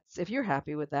if you're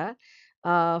happy with that,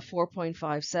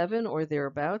 4.57 or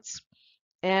thereabouts.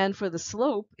 And for the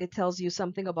slope, it tells you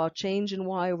something about change in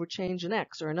y over change in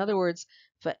x, or in other words,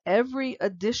 for every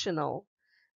additional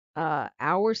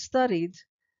hour studied,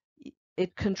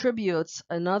 it contributes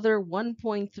another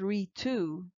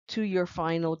 1.32 to your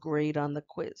final grade on the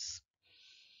quiz.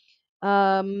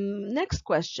 Next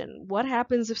question. What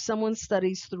happens if someone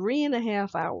studies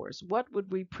 3.5 hours? What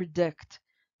would we predict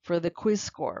for the quiz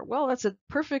score? Well, that's a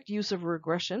perfect use of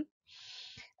regression.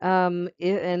 And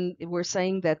we're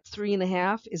saying that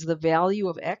 3.5 is the value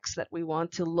of x that we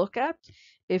want to look at.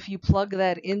 If you plug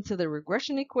that into the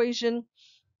regression equation,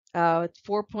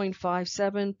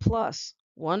 4.57 plus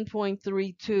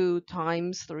 1.32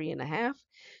 times 3.5,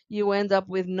 you end up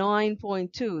with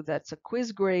 9.2. That's a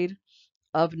quiz grade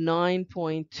of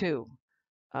 9.2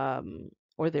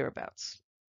 or thereabouts.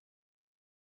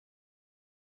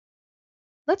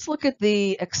 Let's look at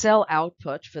the Excel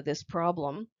output for this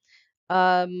problem.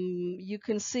 You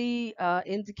can see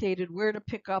indicated where to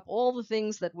pick up all the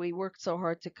things that we worked so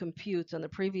hard to compute on the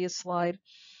previous slide.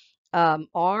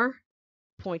 R,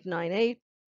 0.98,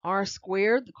 R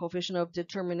squared, the coefficient of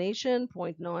determination,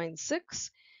 0.96.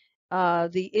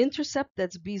 The intercept,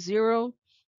 that's B0,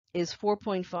 is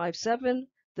 4.57.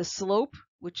 The slope,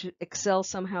 which Excel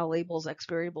somehow labels x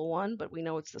variable 1, but we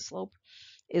know it's the slope,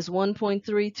 is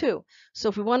 1.32. So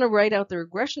if we want to write out the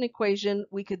regression equation,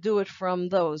 we could do it from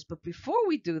those. But before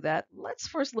we do that, let's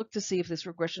first look to see if this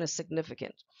regression is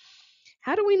significant.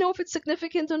 How do we know if it's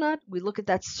significant or not? We look at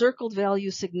that circled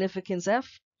value significance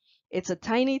F. It's a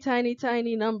tiny, tiny,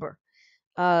 tiny number.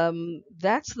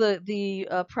 That's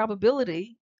the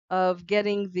probability of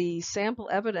getting the sample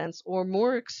evidence, or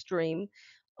more extreme,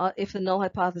 if the null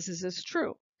hypothesis is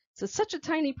true. So it's such a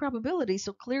tiny probability,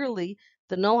 so clearly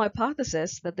the null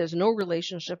hypothesis that there's no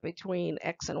relationship between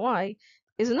x and y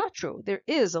is not true. There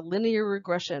is a linear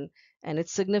regression, and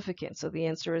it's significant, so the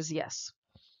answer is yes.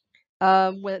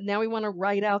 Now we want to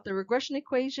write out the regression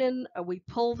equation. We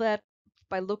pull that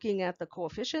by looking at the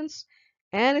coefficients,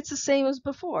 and it's the same as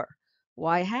before.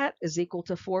 y hat is equal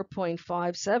to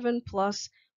 4.57 plus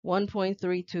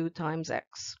 1.32 times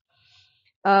x.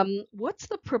 What's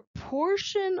the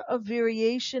proportion of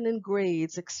variation in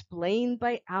grades explained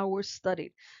by hours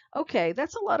studied? Okay,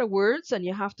 that's a lot of words, and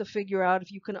you have to figure out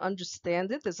if you can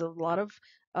understand it. There's a lot of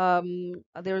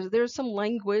there's some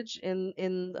language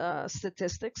in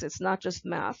statistics. It's not just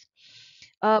math.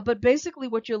 But basically,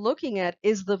 what you're looking at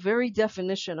is the very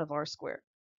definition of R squared.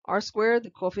 R squared,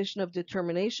 the coefficient of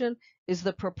determination, is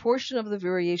the proportion of the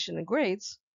variation in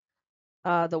grades,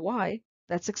 the y,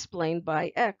 that's explained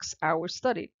by x, hours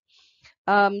studied.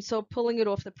 So pulling it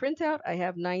off the printout, I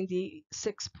have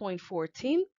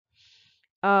 96.14.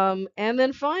 And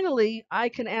then finally, I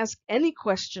can ask any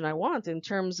question I want in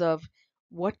terms of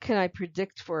what can I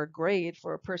predict for a grade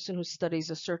for a person who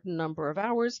studies a certain number of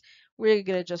hours. We're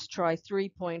going to just try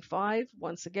 3.5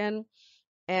 once again,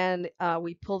 and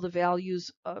we pull the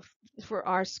values for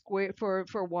r square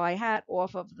for y hat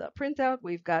off of the printout.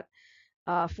 We've got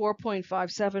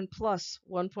 4.57 plus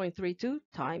 1.32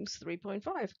 times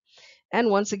 3.5. And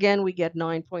once again, we get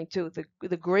 9.2.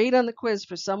 The grade on the quiz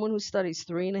for someone who studies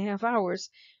 3.5 hours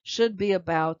should be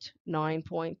about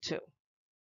 9.2.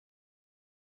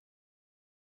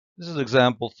 This is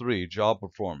example 3, job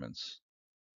performance.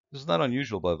 This is not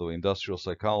unusual, by the way. Industrial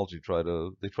psychology try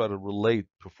to relate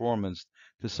performance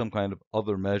to some kind of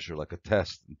other measure, like a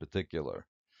test in particular.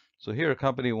 So here a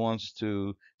company wants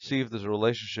to see if there's a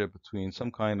relationship between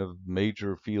some kind of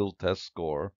major field test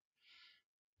score,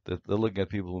 that they're looking at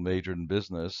people who majored in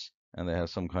business and they have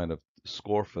some kind of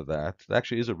score for that. It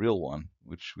actually is a real one,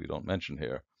 which we don't mention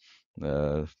here.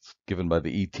 It's given by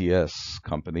the ETS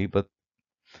company, but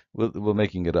we're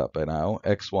making it up by now.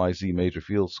 XYZ major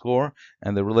field score,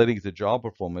 and they're relating it to job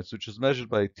performance, which is measured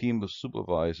by a team of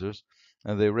supervisors,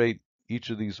 and they rate each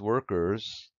of these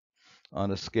workers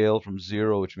on a scale from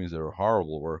 0, which means they're a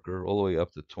horrible worker, all the way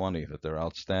up to 20, that they're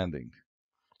outstanding.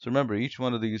 So remember, each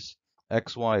one of these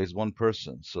XY is one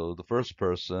person. So the first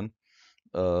person,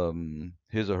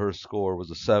 his or her score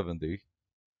was a 70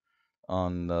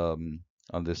 on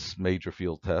this major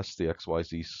field test, the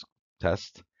XYZ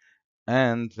test,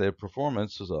 and their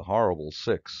performance was a horrible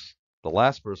 6. The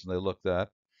last person they looked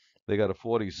at, they got a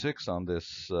 46 on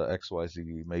this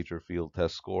XYZ major field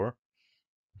test score,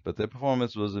 but their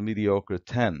performance was a mediocre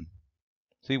 10.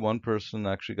 See, one person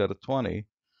actually got a 20,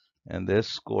 and their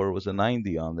score was a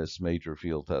 90 on this major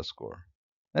field test score.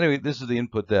 Anyway, this is the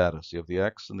input data. So you have the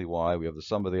x and the y. We have the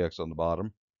sum of the x on the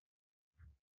bottom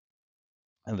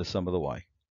and the sum of the y.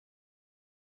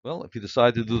 Well, if you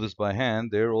decide to do this by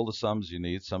hand, there are all the sums you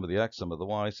need. Sum of the x, sum of the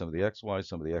y, sum of the xy,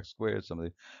 sum of the x squared, sum of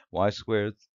the y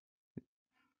squared.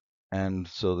 And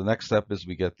so the next step is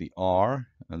we get the r,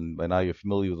 and by now you're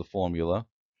familiar with the formula.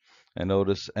 And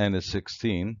notice n is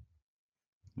 16,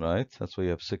 right? That's why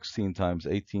you have 16 times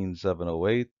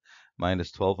 18,708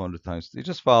 minus 1,200 times. You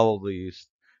just follow these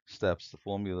steps. The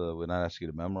formula we're not asking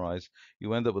you to memorize.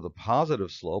 You end up with a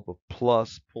positive slope of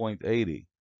plus 0.80,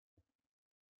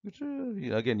 which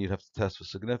again you'd have to test for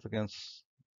significance.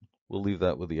 We'll leave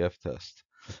that with the F test.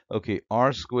 Okay,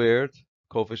 r squared,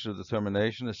 coefficient of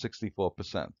determination, is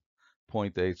 64%.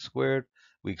 0.8 squared.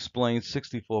 We explained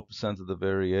 64% of the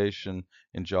variation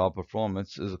in job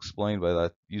performance is explained by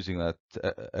that using that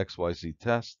XYZ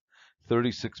test.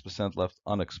 36% left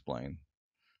unexplained.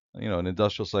 You know, an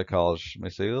industrial psychologist may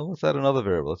say, well, let's add another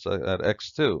variable. Let's add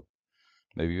x2,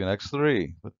 maybe even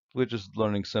x3. But we're just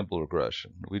learning simple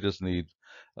regression. We just need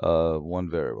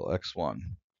one variable, x1.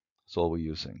 That's all we're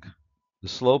using. The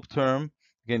slope term,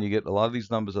 again, you get a lot of these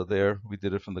numbers are there. We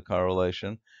did it from the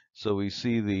correlation. So we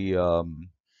see the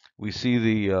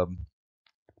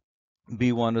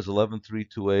B1 is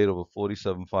 11,328 over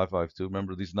 47,552.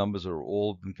 Remember, these numbers are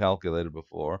all been calculated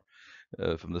before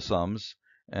from the sums.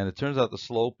 And it turns out the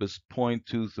slope is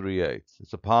 0.238.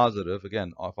 It's a positive.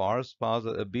 Again, if R is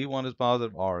positive, B1 is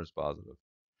positive, R is positive.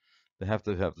 They have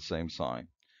to have the same sign.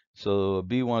 So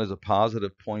B1 is a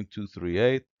positive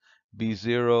 0.238.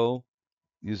 B0,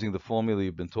 using the formula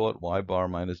you've been taught, y bar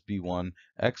minus b1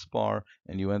 x bar,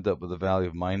 and you end up with a value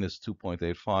of minus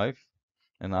 2.85.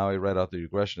 And now I write out the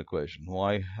regression equation.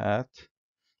 Y hat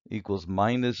equals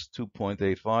minus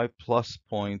 2.85 plus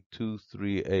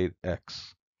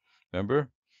 0.238x. Remember,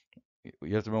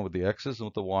 you have to remember what the x is and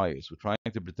what the y is. We're trying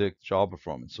to predict job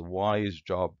performance. So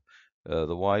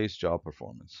the y is job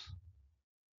performance.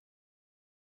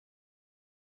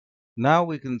 Now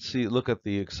we can look at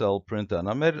the Excel printout.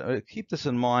 Now keep this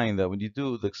in mind that when you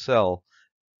do the Excel,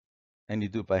 and you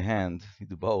do it by hand, you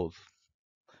do both,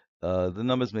 the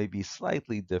numbers may be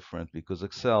slightly different because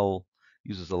Excel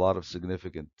uses a lot of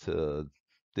significant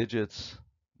digits,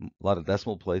 a lot of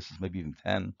decimal places, maybe even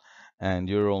 10. and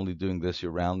you're only doing this,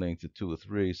 you're rounding to 2 or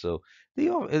 3. So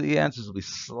the answers will be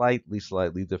slightly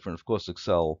different. Of course,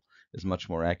 Excel is much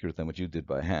more accurate than what you did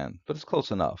by hand, but it's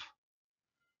close enough.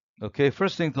 Okay,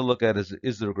 first thing to look at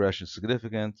is the regression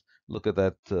significant? Look at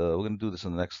that. We're going to do this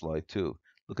on the next slide too.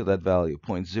 Look at that value,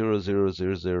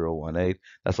 0.000018.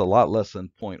 That's a lot less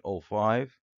than 0.05.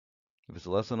 If it's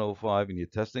less than 0.05 and you're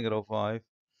testing at 0.5,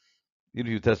 even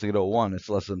if you're testing at 0.1, it's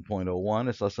less than 0.01,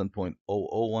 it's less than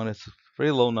 0.001. It's a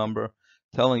very low number,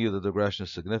 telling you that the regression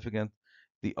is significant.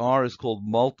 The R is called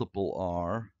multiple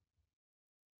R,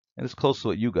 and it's close to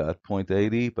what you got,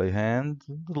 0.80 by hand,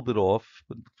 a little bit off,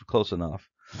 but close enough.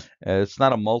 It's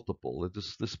not a multiple.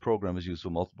 This program is used for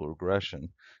multiple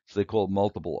regression, so they call it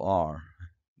multiple R.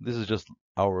 This is just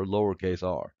our lowercase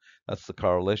r. That's the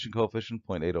correlation coefficient,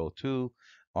 0.802.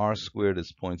 R squared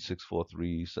is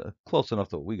 0.643, so close enough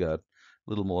to what we got, a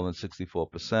little more than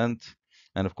 64%.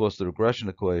 And of course, the regression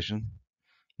equation,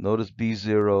 notice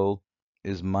B0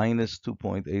 is minus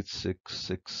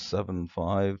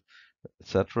 2.86675,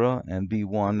 etc. And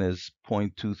B1 is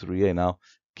 0.238. Now,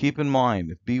 keep in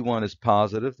mind, if B1 is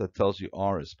positive, that tells you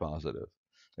R is positive.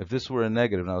 If this were a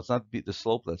negative, now it's not the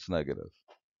slope that's negative.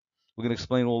 We're going to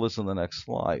explain all this on the next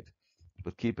slide.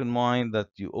 But keep in mind that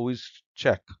you always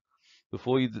check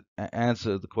before you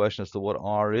answer the question as to what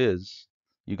R is.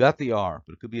 You got the R,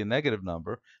 but it could be a negative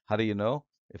number. How do you know?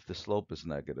 If the slope is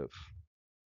negative.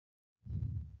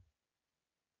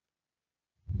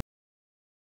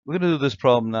 We're going to do this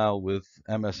problem now with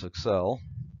MS Excel.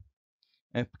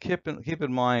 And keep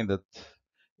in mind that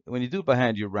when you do it by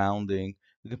hand, you're rounding.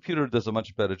 The computer does a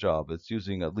much better job. It's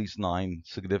using at least 9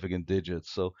 significant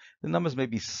digits, so the numbers may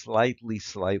be slightly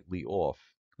off.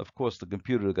 Of course, the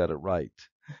computer got it right.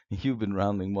 You've been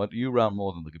rounding what you round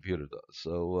more than the computer does.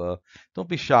 So don't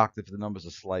be shocked if the numbers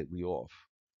are slightly off.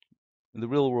 In the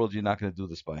real world, you're not going to do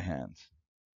this by hand,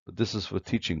 but this is for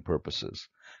teaching purposes.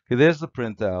 Okay, there's the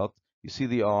printout. You see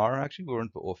the R. Actually, we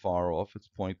weren't far off. It's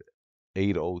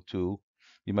 0.802.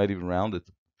 You might even round it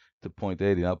to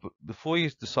 0.80. Now, before you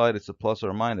decide it's a plus or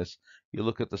a minus, you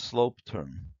look at the slope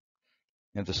term.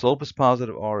 And if the slope is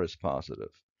positive, R is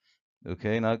positive.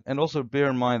 Okay, now, and also bear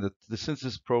in mind that since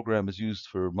this program is used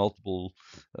for multiple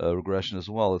regression as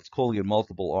well, it's calling it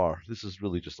multiple R. This is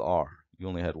really just R. You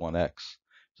only had one X.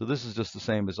 So this is just the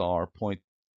same as R,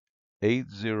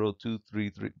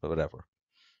 0.80233, whatever.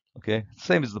 Okay,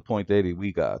 same as the 0.80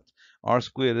 we got. R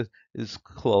squared is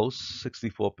close,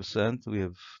 64%.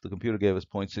 The computer gave us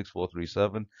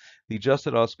 0.6437. The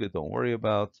adjusted R squared, don't worry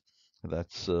about.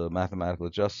 That's a mathematical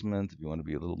adjustment. If you want to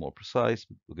be a little more precise,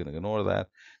 we're going to ignore that.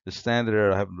 The standard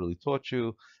error I haven't really taught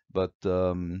you, but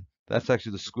that's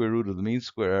actually the square root of the mean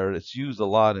square error. It's used a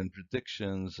lot in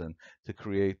predictions and to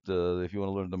create, if you want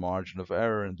to learn the margin of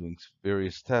error and doing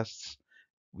various tests.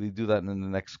 We do that in the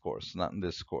next course, not in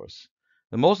this course.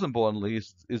 And most importantly,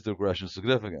 is the regression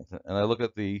significant? And I look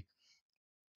at the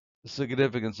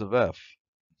significance of f.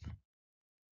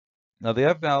 Now the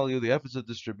f value, the f is a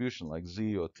distribution like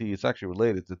z or t. It's actually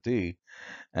related to t.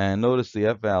 And notice the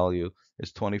f value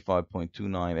is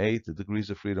 25.298. The degrees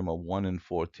of freedom are 1 in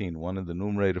 14. 1 in the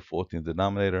numerator, 14 in the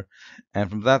denominator. And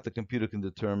from that, the computer can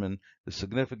determine the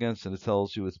significance, and it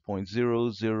tells you it's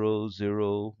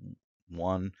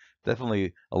 0.0001.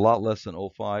 Definitely a lot less than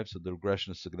 0.05, so the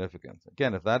regression is significant.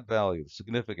 Again, if that value, the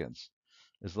significance,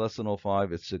 is less than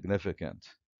 0.05, it's significant.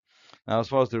 Now, as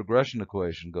far as the regression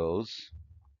equation goes,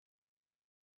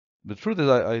 the truth is,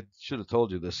 I should have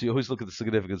told you this. You always look at the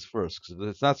significance first, because if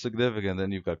it's not significant,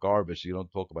 then you've got garbage. You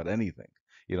don't talk about anything.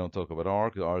 You don't talk about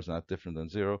R, because R is not different than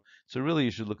 0. So really,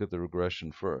 you should look at the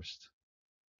regression first.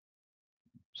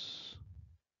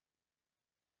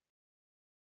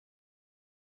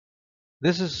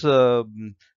 This is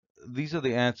these are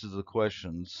the answers to the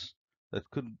questions that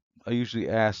are usually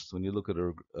asked when you look at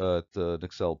an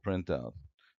Excel printout.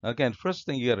 Now, again, first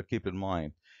thing you got to keep in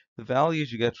mind, the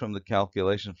values you get from the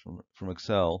calculation from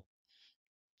Excel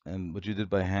and what you did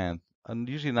by hand are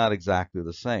usually not exactly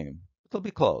the same, but they'll be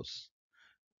close.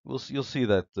 You'll see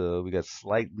that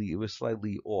it was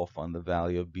slightly off on the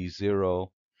value of B0.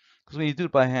 Because when you do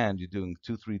it by hand, you're doing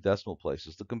 2, 3 decimal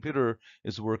places. The computer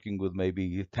is working with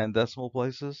maybe 10 decimal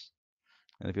places.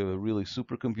 And if you have a really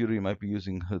supercomputer, you might be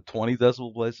using 20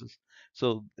 decimal places.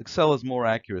 So Excel is more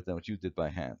accurate than what you did by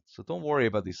hand. So don't worry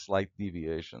about these slight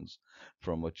deviations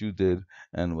from what you did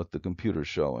and what the computer's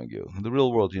showing you. In the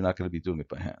real world, you're not going to be doing it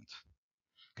by hand.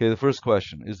 Okay, the first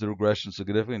question, is the regression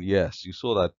significant? Yes, you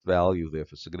saw that value there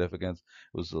for significance.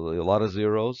 It was a lot of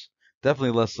zeros,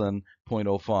 definitely less than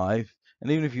 0.05. And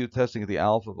even if you're testing at the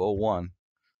alpha of 0.01,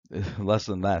 less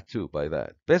than that too by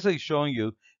that. Basically showing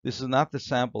you this is not the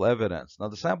sample evidence. Now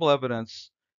the sample evidence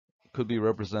could be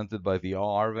represented by the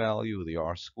R value, the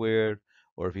R squared,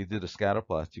 or if you did a scatter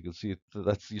plot, you can see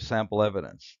that's your sample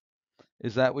evidence.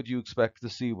 Is that what you expect to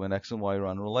see when X and Y are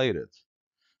unrelated?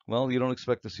 Well, you don't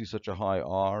expect to see such a high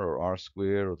R or R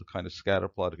squared or the kind of scatter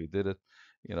plot if you did it.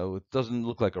 It doesn't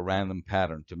look like a random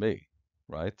pattern to me,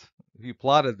 right? If you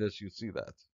plotted this, you'd see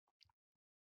that.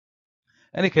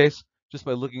 Any case, just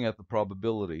by looking at the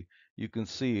probability, you can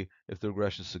see if the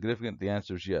regression is significant. The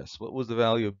answer is yes. What was the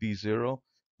value of B0?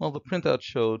 Well, the printout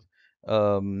showed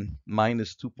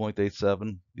minus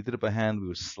 2.87. We did it by hand. We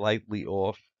were slightly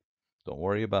off. Don't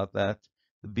worry about that.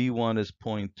 The B1 is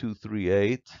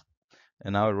 0.238.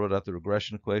 And now I wrote out the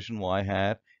regression equation, y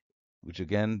hat, which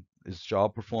again is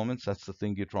job performance. That's the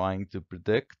thing you're trying to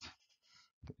predict.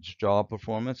 It's job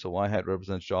performance. So y hat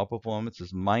represents job performance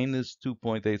is minus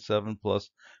 2.87 plus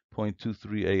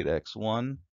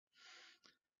 0.238x1.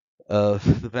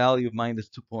 The value of minus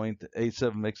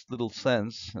 2.87 makes little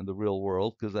sense in the real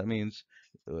world because that means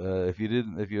if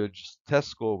your test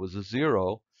score was a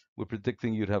 0, we're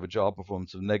predicting you'd have a job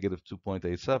performance of negative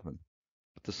 2.87.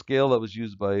 But the scale that was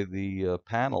used by the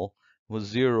panel was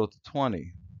 0 to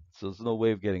 20. So there's no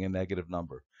way of getting a negative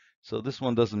number. So this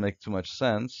one doesn't make too much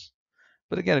sense.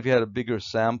 But again, if you had a bigger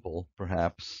sample,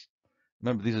 perhaps,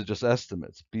 remember these are just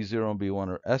estimates. B0 and B1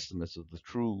 are estimates of the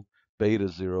true beta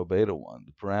 0, beta 1,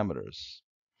 the parameters.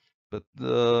 But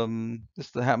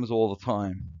this happens all the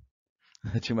time,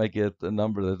 that you might get a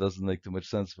number that doesn't make too much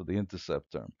sense for the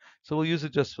intercept term. So we'll use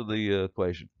it just for the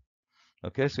equation.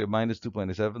 Okay, so you have minus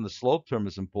 2.87. The slope term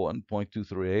is important,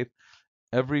 0.238.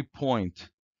 Every point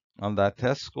on that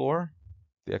test score,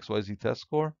 the XYZ test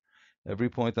score, every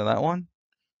point on that one,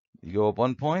 you go up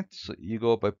 1 point, so you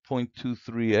go up by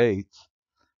 0.238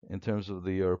 in terms of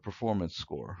the performance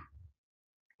score.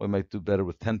 We might do better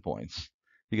with 10 points.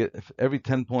 You get every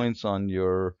 10 points on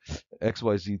your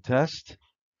XYZ test,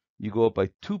 you go up by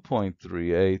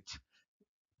 2.38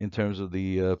 in terms of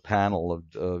the panel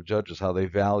of judges, how they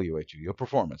evaluate you, your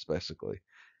performance, basically.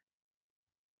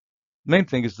 Main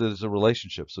thing is there's a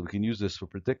relationship, so we can use this for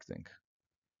predicting.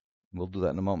 We'll do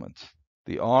that in a moment.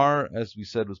 The R, as we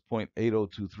said, was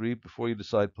 0.8023. Before you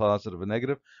decide positive or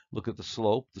negative, look at the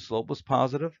slope. The slope was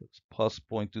positive. It's plus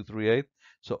 0.238.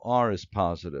 So R is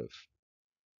positive.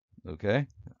 Okay?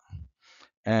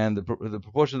 And the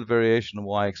proportion of the variation of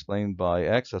Y explained by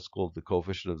X, that's called the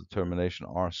coefficient of determination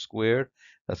R squared.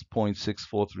 That's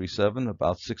 0.6437,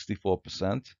 about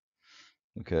 64%.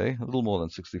 Okay, a little more than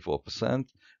 64%,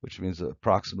 which means that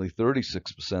approximately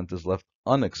 36% is left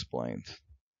unexplained.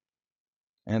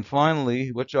 And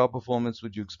finally, what job performance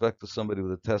would you expect of somebody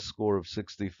with a test score of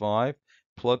 65?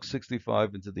 Plug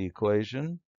 65 into the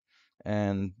equation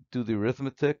and do the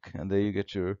arithmetic, and there you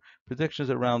get your predictions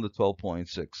around the 12.6,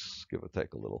 give or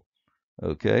take a little.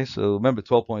 Okay, so remember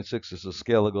 12.6 is a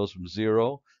scale that goes from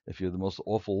 0, if you're the most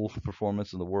awful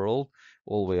performance in the world,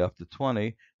 all the way up to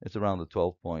 20. It's around the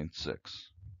 12.6.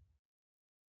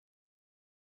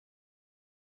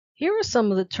 Here are some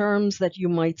of the terms that you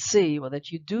might see, or that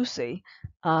you do see,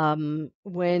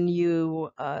 when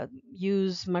you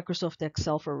use Microsoft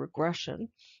Excel for regression.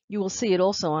 You will see it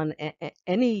also on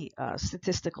any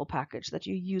statistical package that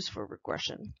you use for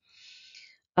regression.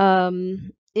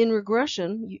 In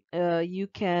regression, you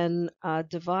can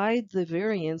divide the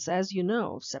variance, as you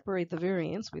know, separate the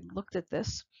variance. We looked at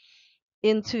this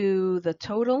into the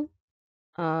total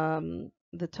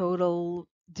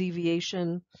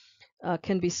deviation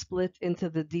can be split into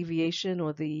the deviation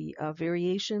or the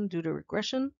variation due to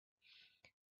regression,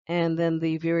 and then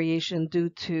the variation due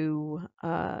to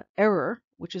error,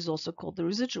 which is also called the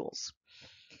residuals.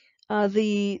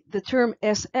 The term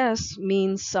SS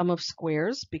means sum of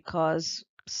squares because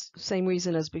same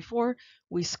reason as before,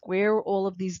 we square all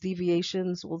of these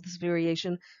deviations, all this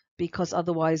variation, because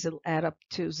otherwise it'll add up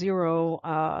to 0,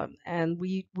 and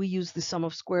we use the sum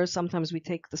of squares. Sometimes we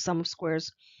take the sum of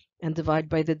squares and divide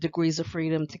by the degrees of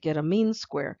freedom to get a mean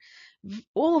square.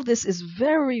 All of this is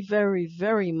very, very,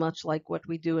 very much like what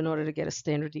we do in order to get a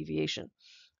standard deviation.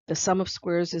 The sum of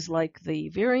squares is like the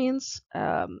variance.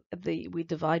 We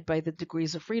divide by the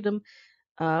degrees of freedom,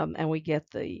 and we get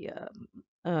the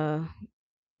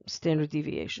standard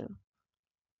deviation.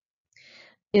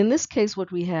 In this case,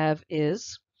 what we have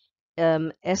is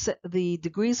the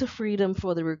degrees of freedom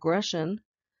for the regression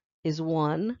is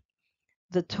 1.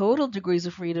 The total degrees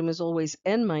of freedom is always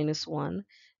n minus 1.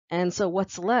 And so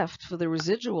what's left for the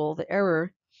residual, the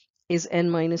error, is n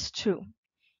minus 2.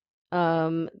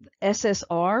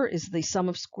 SSR is the sum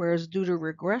of squares due to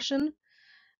regression.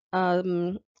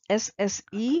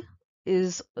 SSE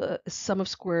is sum of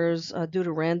squares due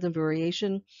to random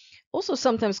variation. Also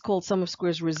sometimes called sum of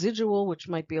squares residual, which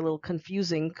might be a little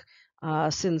confusing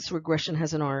since regression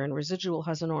has an R and residual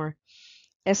has an R.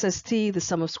 SST, the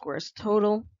sum of squares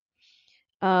total.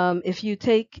 If you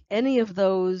take any of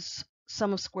those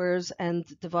sum of squares and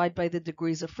divide by the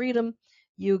degrees of freedom,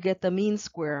 you get the mean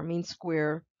square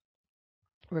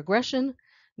regression,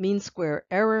 mean square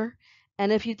error.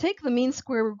 And if you take the mean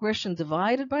square regression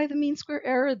divided by the mean square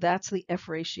error, that's the F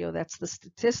ratio. That's the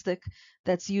statistic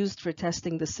that's used for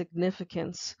testing the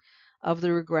significance of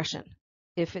the regression.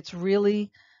 If it's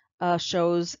really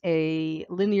shows a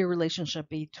linear relationship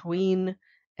between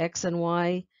X and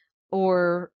Y,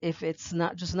 or if it's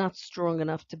not strong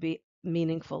enough to be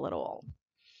meaningful at all.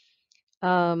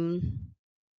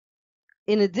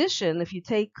 In addition, if you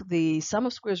take the sum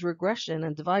of squares regression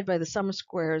and divide by the sum of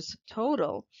squares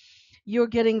total, you're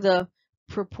getting the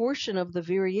proportion of the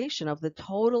variation, of the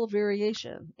total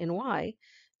variation in Y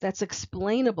that's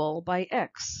explainable by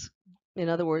X. In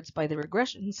other words, by the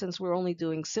regression, since we're only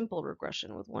doing simple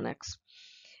regression with 1X.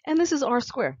 And this is R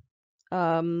squared,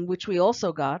 which we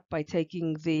also got by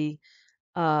taking the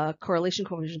correlation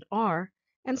coefficient R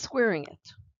and squaring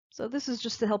it. So this is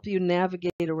just to help you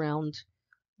navigate around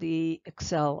the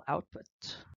Excel output.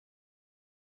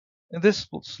 In this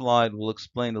slide, we'll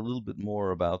explain a little bit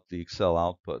more about the Excel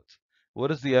output.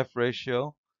 What is the F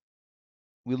ratio?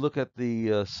 We look at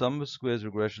the sum of squares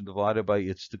regression divided by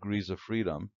its degrees of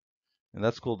freedom, and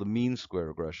that's called the mean square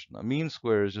regression. A mean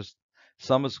square is just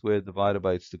sum of squared divided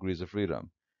by its degrees of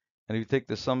freedom. And if you take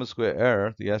the sum of square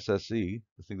error, the SSE,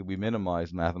 the thing that we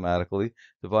minimize mathematically,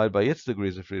 divide by its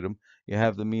degrees of freedom, you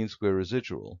have the mean square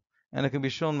residual. And it can be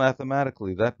shown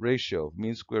mathematically that ratio of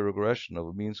mean square regression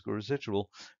over mean square residual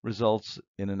results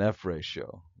in an F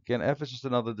ratio. Again, F is just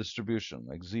another distribution,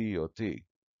 like Z or T.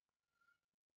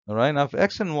 All right, now if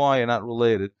X and Y are not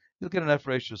related, you'll get an F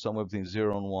ratio somewhere between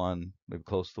 0 and 1, maybe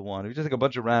close to 1. If you just take a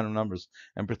bunch of random numbers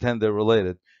and pretend they're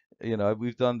related,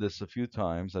 we've done this a few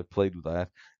times. I've played with that,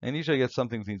 and usually I get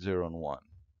something between 0 and 1.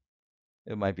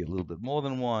 It might be a little bit more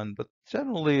than 1, but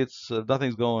generally it's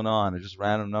nothing's going on. It's just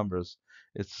random numbers.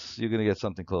 You're going to get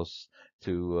something close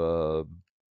to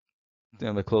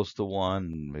close to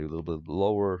 1, maybe a little bit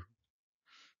lower.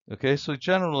 Okay, so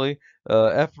generally,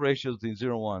 F ratios between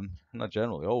 0 and 1, not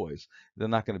generally, always, they're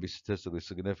not going to be statistically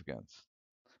significant.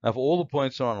 Now, if all the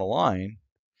points are on a line,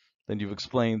 then you've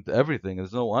explained everything.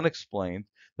 There's no unexplained.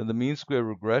 Then the mean square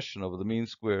regression over the mean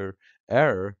square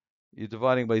error, you're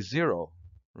dividing by 0.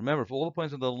 Remember, if all the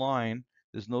points on the line,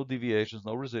 there's no deviations,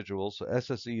 no residuals, so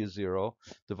SSE is 0.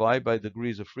 Divide by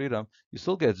degrees of freedom, you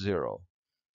still get 0.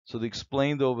 So the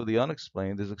explained over the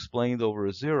unexplained is explained over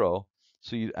a 0.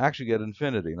 So you actually get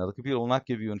infinity. Now, the computer will not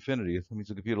give you infinity. It means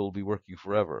the computer will be working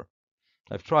forever.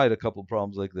 I've tried a couple of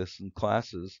problems like this in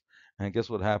classes, and guess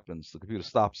what happens? The computer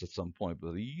stops at some point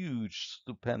with a huge,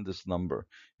 stupendous number.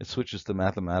 It switches to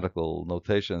mathematical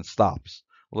notation and stops.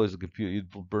 Otherwise, the computer,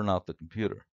 you'd burn out the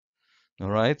computer. All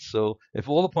right, so if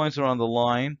all the points are on the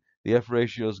line, the F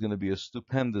ratio is going to be a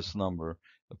stupendous number,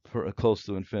 close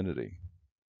to infinity.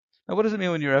 Now, what does it mean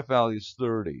when your F value is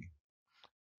 30?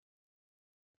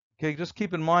 Okay, just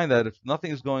keep in mind that if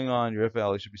nothing is going on, your F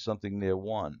value should be something near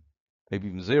 1, maybe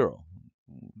even 0.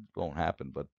 Won't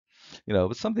happen, but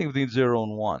but something between 0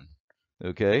 and 1.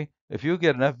 Okay, if you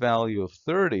get an F value of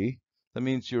 30, that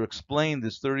means your explained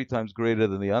is 30 times greater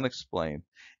than the unexplained,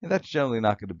 and that's generally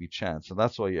not going to be chance, and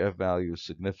that's why your F value is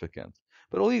significant.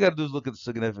 But all you got to do is look at the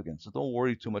significance, and don't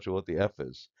worry too much about what the F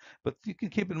is. But you can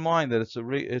keep in mind that it's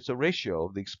a ratio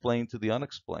of the explained to the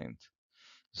unexplained.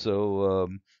 So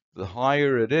the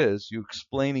higher it is, you're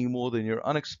explaining more than you're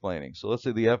unexplaining. So let's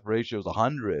say the F ratio is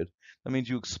 100. That means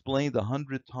you explained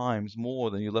 100 times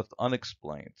more than you left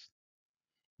unexplained.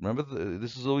 Remember,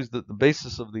 this is always the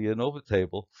basis of the ANOVA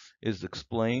table is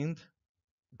explained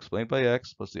by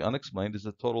X, plus the unexplained is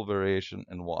the total variation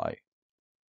in Y.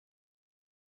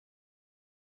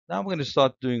 Now I'm going to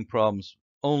start doing problems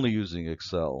only using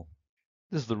Excel.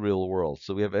 This is the real world.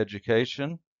 So we have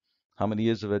education. How many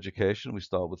years of education? We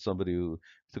start with somebody who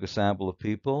took a sample of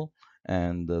people,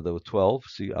 and there were 12.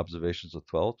 See, observations of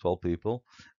 12 people.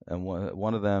 And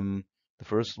one of them, the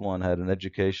first one, had an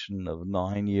education of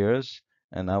 9 years,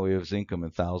 and now we have his income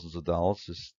in thousands of dollars.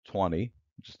 It's 20,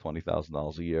 which is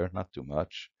 $20,000 a year, not too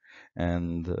much.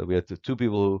 And we had the two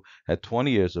people who had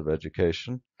 20 years of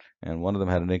education, and one of them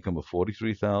had an income of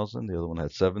 43,000, the other one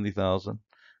had 70,000.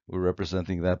 We're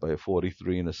representing that by a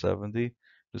 43 and a 70.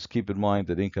 Just keep in mind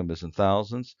that income is in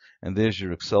thousands, and there's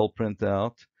your Excel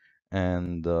printout.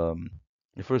 And the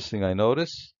first thing I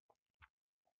notice,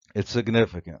 it's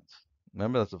significant.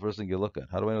 Remember, that's the first thing you look at.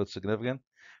 How do I know it's significant?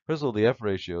 First of all, the F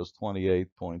ratio is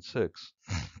 28.6.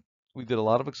 We did a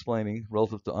lot of explaining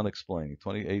relative to unexplaining,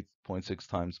 28.6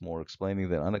 times more explaining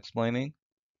than unexplaining.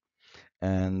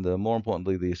 And more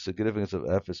importantly, the significance of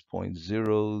F is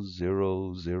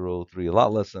 0.0003, a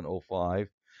lot less than zero 0.5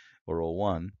 or zero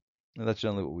 0.1. And that's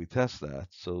generally what we test at.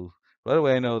 So right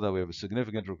away, I know that we have a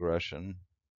significant regression.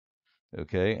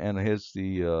 Okay, and here's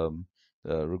the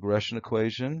regression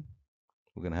equation.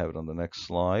 We're going to have it on the next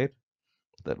slide.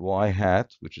 That y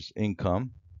hat, which is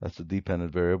income, that's a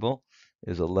dependent variable,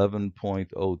 is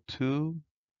 11.02.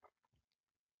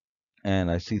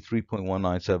 And I see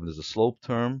 3.197 is the slope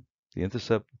term. The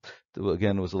intercept,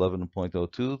 again, was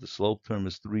 11.02. The slope term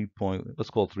is let's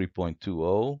call it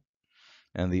 3.20.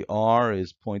 And the R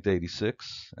is 0.86,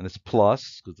 and it's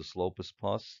plus, because the slope is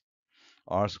plus.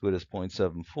 R squared is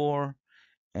 0.74,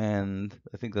 and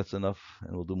I think that's enough,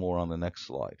 and we'll do more on the next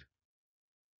slide.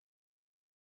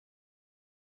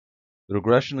 The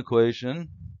regression equation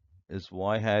is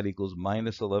y hat equals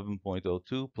minus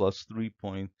 11.02 plus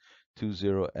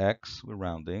 3.20x, we're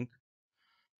rounding.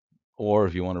 Or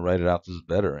if you want to write it out, this is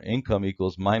better. Income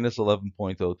equals minus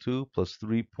 11.02 plus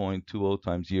 3.20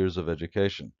 times years of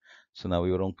education. So now we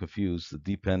don't confuse the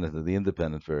dependent and the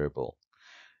independent variable.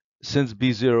 Since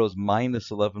B0 is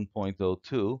minus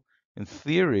 11.02, in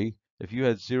theory, if you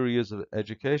had 0 years of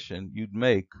education, you'd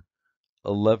make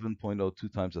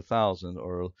 11.02 times 1,000,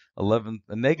 or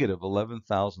a negative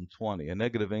 11,020, a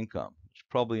negative income, which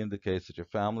probably indicates that your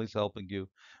family's helping you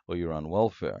or you're on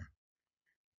welfare.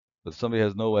 But somebody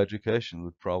has no education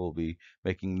would probably be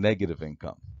making negative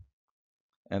income.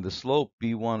 And the slope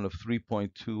B1 of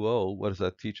 3.20, what does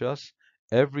that teach us?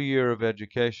 Every year of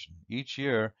education, each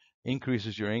year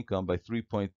increases your income by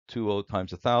 3.20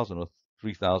 times 1,000, or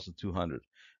 3,200.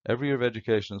 Every year of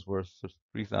education is worth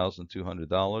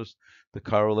 $3,200. The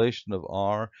correlation of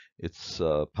R, it's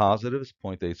positive, it's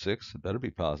 0.86. It better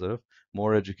be positive.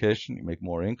 More education, you make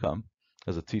more income.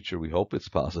 As a teacher, we hope it's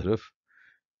positive.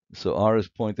 So R is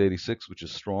 0.86, which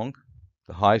is strong.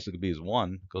 The highest it could be is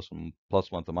 1, goes from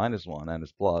 +1 to -1, and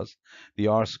it's plus. The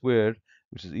R squared,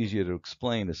 which is easier to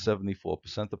explain, is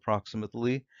 74%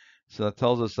 approximately. So that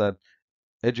tells us that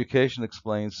education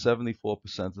explains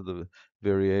 74% of the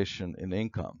variation in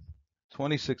income.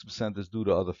 26% is due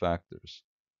to other factors.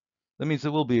 That means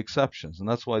there will be exceptions, and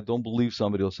that's why I don't believe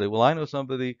somebody will say, well, I know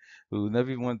somebody who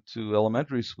never even went to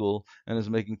elementary school and is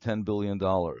making $10 billion,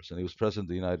 and he was president of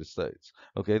the United States.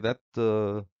 Okay, that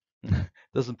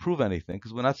doesn't prove anything,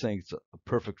 because we're not saying it's a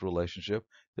perfect relationship.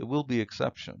 There will be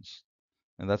exceptions,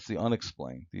 and that's the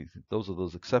unexplained. Those are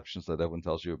those exceptions that everyone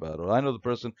tells you about. Or I know the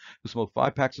person who smoked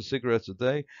 5 packs of cigarettes a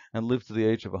day and lived to the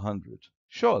age of 100.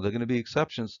 Sure, there are going to be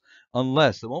exceptions,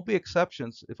 unless there won't be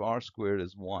exceptions if R squared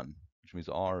is 1, which means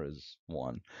R is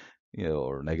 1,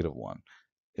 or negative 1.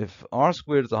 If R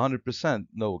squared is 100%,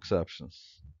 no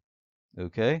exceptions.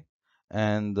 Okay?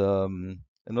 And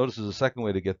notice there's a second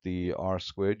way to get the R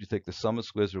squared. You take the sum of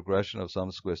squares regression of sum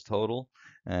of squares total,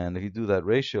 and if you do that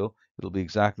ratio, it'll be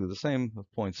exactly the same,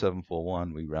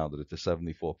 0.741. We rounded it to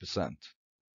 74%.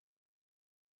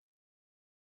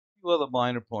 Two other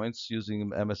minor points using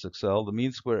MS Excel. The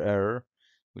mean square error,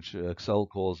 which Excel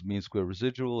calls mean square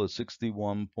residual, is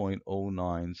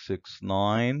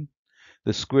 61.0969.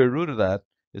 The square root of that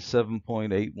is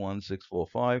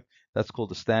 7.81645. That's called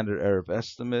the standard error of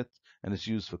estimate, and it's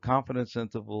used for confidence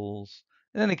intervals.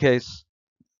 In any case,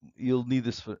 you'll need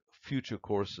this for future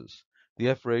courses. The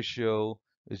F ratio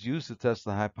is used to test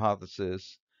the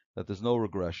hypothesis that there's no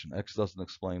regression. X doesn't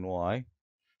explain Y.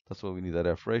 That's why we need that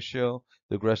F ratio.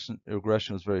 The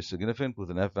regression is very significant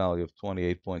with an F value of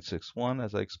 28.61.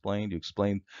 As I explained, you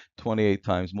explained 28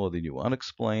 times more than you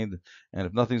unexplained. And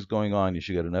if nothing's going on, you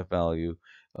should get an F value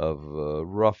of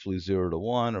roughly 0 to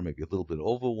 1, or maybe a little bit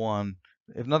over 1.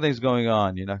 If nothing's going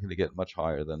on, you're not going to get much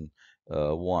higher than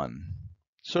 1.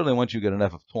 Certainly once you get an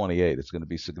F of 28, it's going to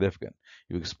be significant.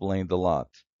 You explained a lot.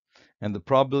 And the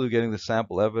probability of getting the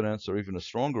sample evidence, or even a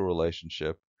stronger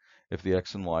relationship, if the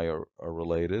X and Y are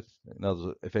related, in other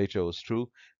words, if HO is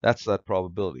true, that's that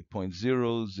probability,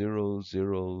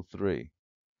 0.0003.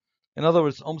 In other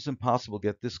words, it's almost impossible to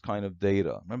get this kind of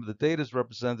data. Remember, the data is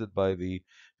represented by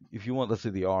if you want, let's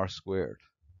say the R squared,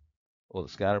 or the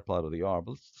scatter plot of the R,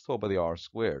 but let's talk about the R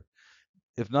squared.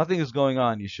 If nothing is going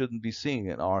on, you shouldn't be seeing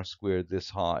an R squared this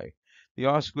high. The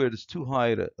R squared is too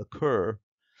high to occur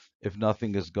if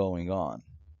nothing is going on.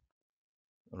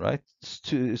 Right? It's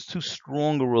too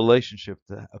strong a relationship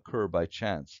to occur by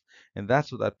chance. And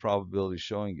that's what that probability is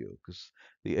showing you, because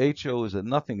the HO is that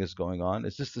nothing is going on.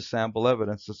 It's just the sample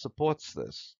evidence that supports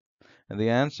this. And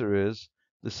the answer is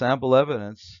the sample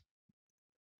evidence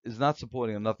is not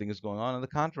supporting that nothing is going on. On the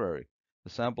contrary, The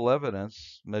sample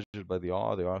evidence measured by the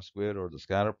R squared, or the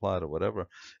scatter plot, or whatever,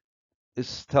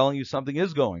 is telling you something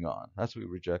is going on. That's why we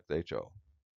reject HO.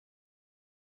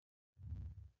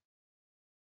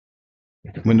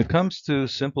 When it comes to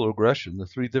simple regression, the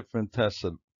three different tests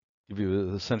that give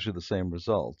you essentially the same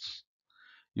results.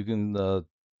 You can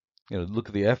look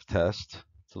at the F test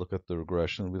to look at the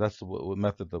regression. That's the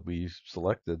method that we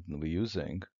selected and we're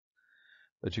using.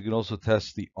 But you can also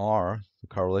test the R, the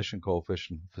correlation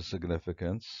coefficient for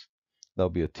significance. That'll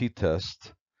be a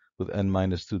t-test with n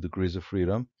minus 2 degrees of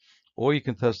freedom. Or you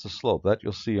can test the slope. That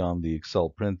you'll see on the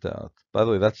Excel printout. By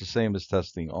the way, that's the same as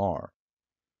testing R.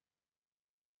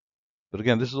 But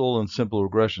again, this is all in simple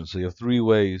regression. So you have three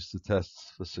ways to test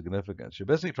for significance. You're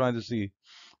basically trying to see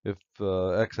if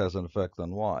X has an effect on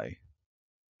Y,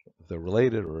 if they're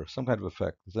related or some kind of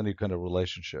effect. There's any kind of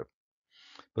relationship.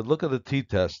 But look at the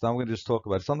t-test. I'm going to just talk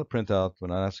about it. It's on the printout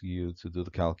when I'm asking you to do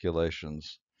the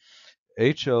calculations.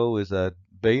 HO is at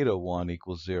beta 1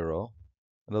 equals 0,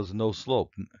 and there's no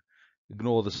slope.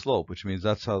 Ignore the slope, which means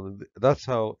that's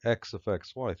how X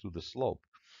affects Y, through the slope.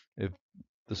 If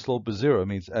the slope is 0, it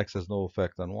means X has no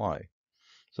effect on Y.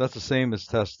 So that's the same as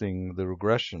testing the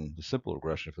regression, the simple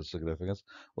regression for significance,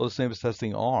 or the same as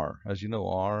testing R. As you know,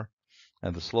 R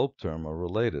and the slope term are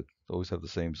related. They always have the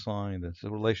same sign. It's a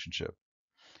relationship.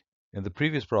 In the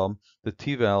previous problem, the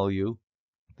t-value,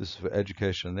 this is for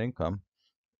education and income,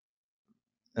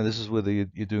 and this is where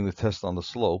you're doing the test on the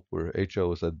slope, where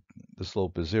HO is at the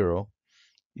slope is 0.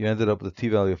 You ended up with a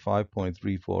t-value of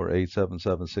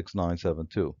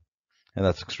 5.348776972, and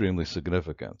that's extremely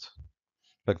significant.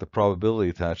 In fact, the probability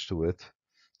attached to it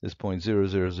is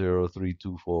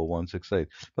 0.000324168.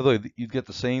 By the way, you'd get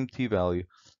the same t-value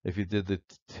if you did the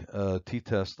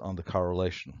t-test on the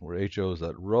correlation, where HO is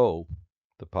at rho,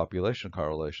 the population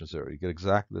correlation is 0. You get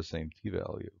exactly the same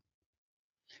t-value.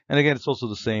 And again, it's also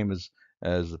the same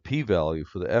as the p-value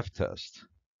for the F test.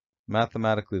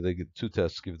 Mathematically, they get two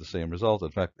tests give the same result. In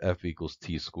fact, F equals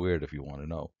t squared if you want to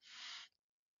know.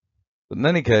 But in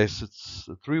any case, it's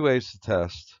three ways to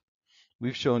test.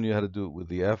 We've shown you how to do it with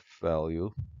the F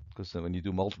value, because when you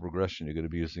do multiple regression, you're going to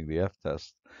be using the F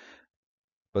test.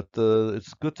 But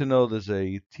it's good to know there's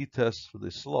a t-test for the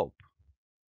slope.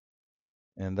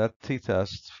 And that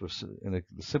t-test, in the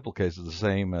simple case, is the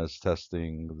same as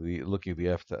looking at the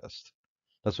F test.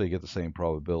 That's why you get the same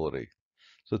probability.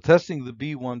 So testing the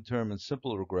B1 term in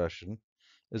simple regression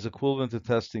is equivalent to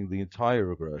testing the entire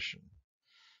regression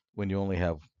when you only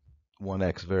have one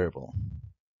X variable.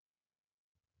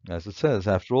 As it says,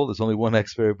 after all, there's only one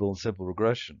X variable in simple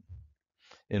regression.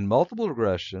 In multiple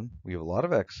regression, we have a lot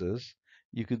of X's.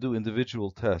 You can do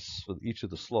individual tests for each of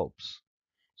the slopes.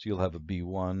 So you'll have a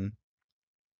B1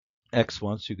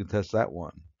 X1, so you can test that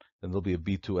one. Then there'll be a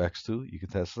B2 X2, you can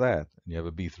test that. And you have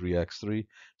a B3 X3,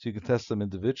 so you can test them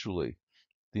individually,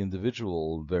 the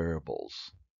individual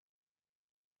variables.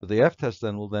 But the F test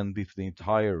then will then be for the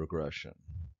entire regression.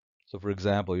 So for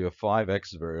example, you have 5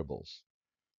 X variables,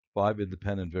 5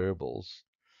 independent variables.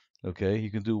 Okay, you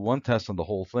can do one test on the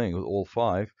whole thing with all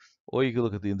 5, or you can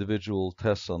look at the individual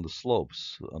tests on the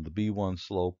slopes, on the B1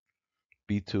 slope,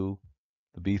 B2,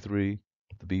 the B3,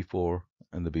 the B4,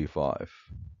 and the B5.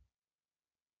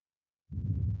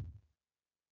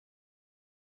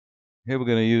 Here we're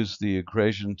going to use the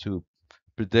equation to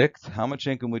predict how much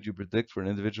income would you predict for an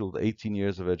individual with 18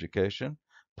 years of education.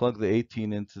 Plug the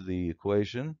 18 into the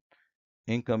equation.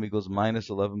 Income equals minus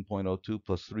 11.02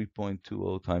 plus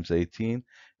 3.20 times 18.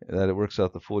 That it works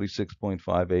out to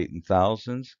 46.58 in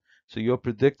thousands. So your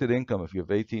predicted income, if you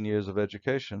have 18 years of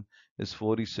education, is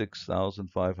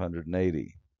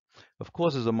 46,580. Of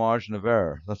course, there's a margin of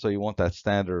error. That's why you want that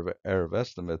standard error of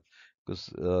estimate, because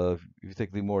if you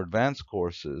take the more advanced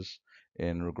courses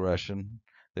in regression,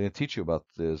 they teach you about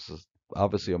this.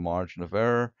 Obviously, a margin of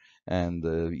error, and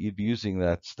you'd be using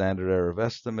that standard error of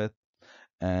estimate.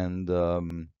 And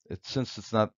since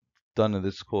it's not done in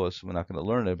this course, we're not going to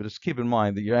learn it. But just keep in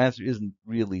mind that your answer isn't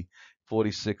really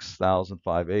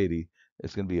 46,580.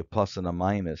 It's going to be a plus and a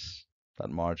minus that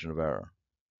margin of error.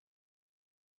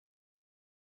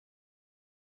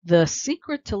 The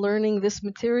secret to learning this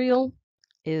material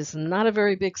is not a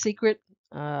very big secret.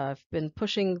 I've been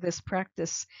pushing this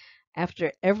practice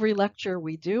after every lecture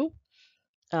we do.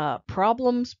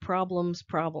 Problems, problems,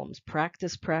 problems.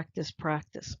 Practice, practice,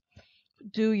 practice.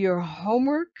 Do your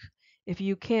homework. If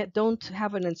you don't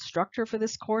have an instructor for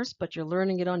this course, but you're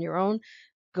learning it on your own,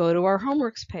 go to our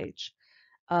homeworks page.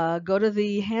 Go to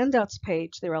the handouts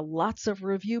page. There are lots of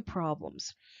review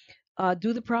problems.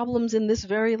 Do the problems in this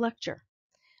very lecture.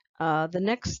 The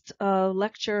next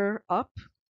lecture up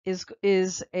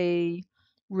is a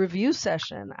review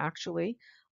session, actually,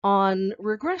 on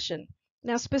regression.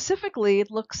 Now, specifically,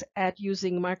 it looks at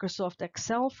using Microsoft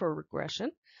Excel for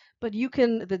regression, but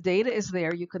the data is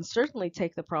there. You can certainly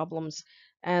take the problems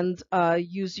and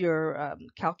use your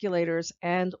calculators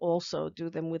and also do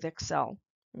them with Excel.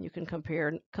 You can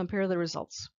compare the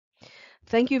results.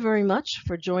 Thank you very much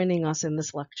for joining us in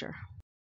this lecture.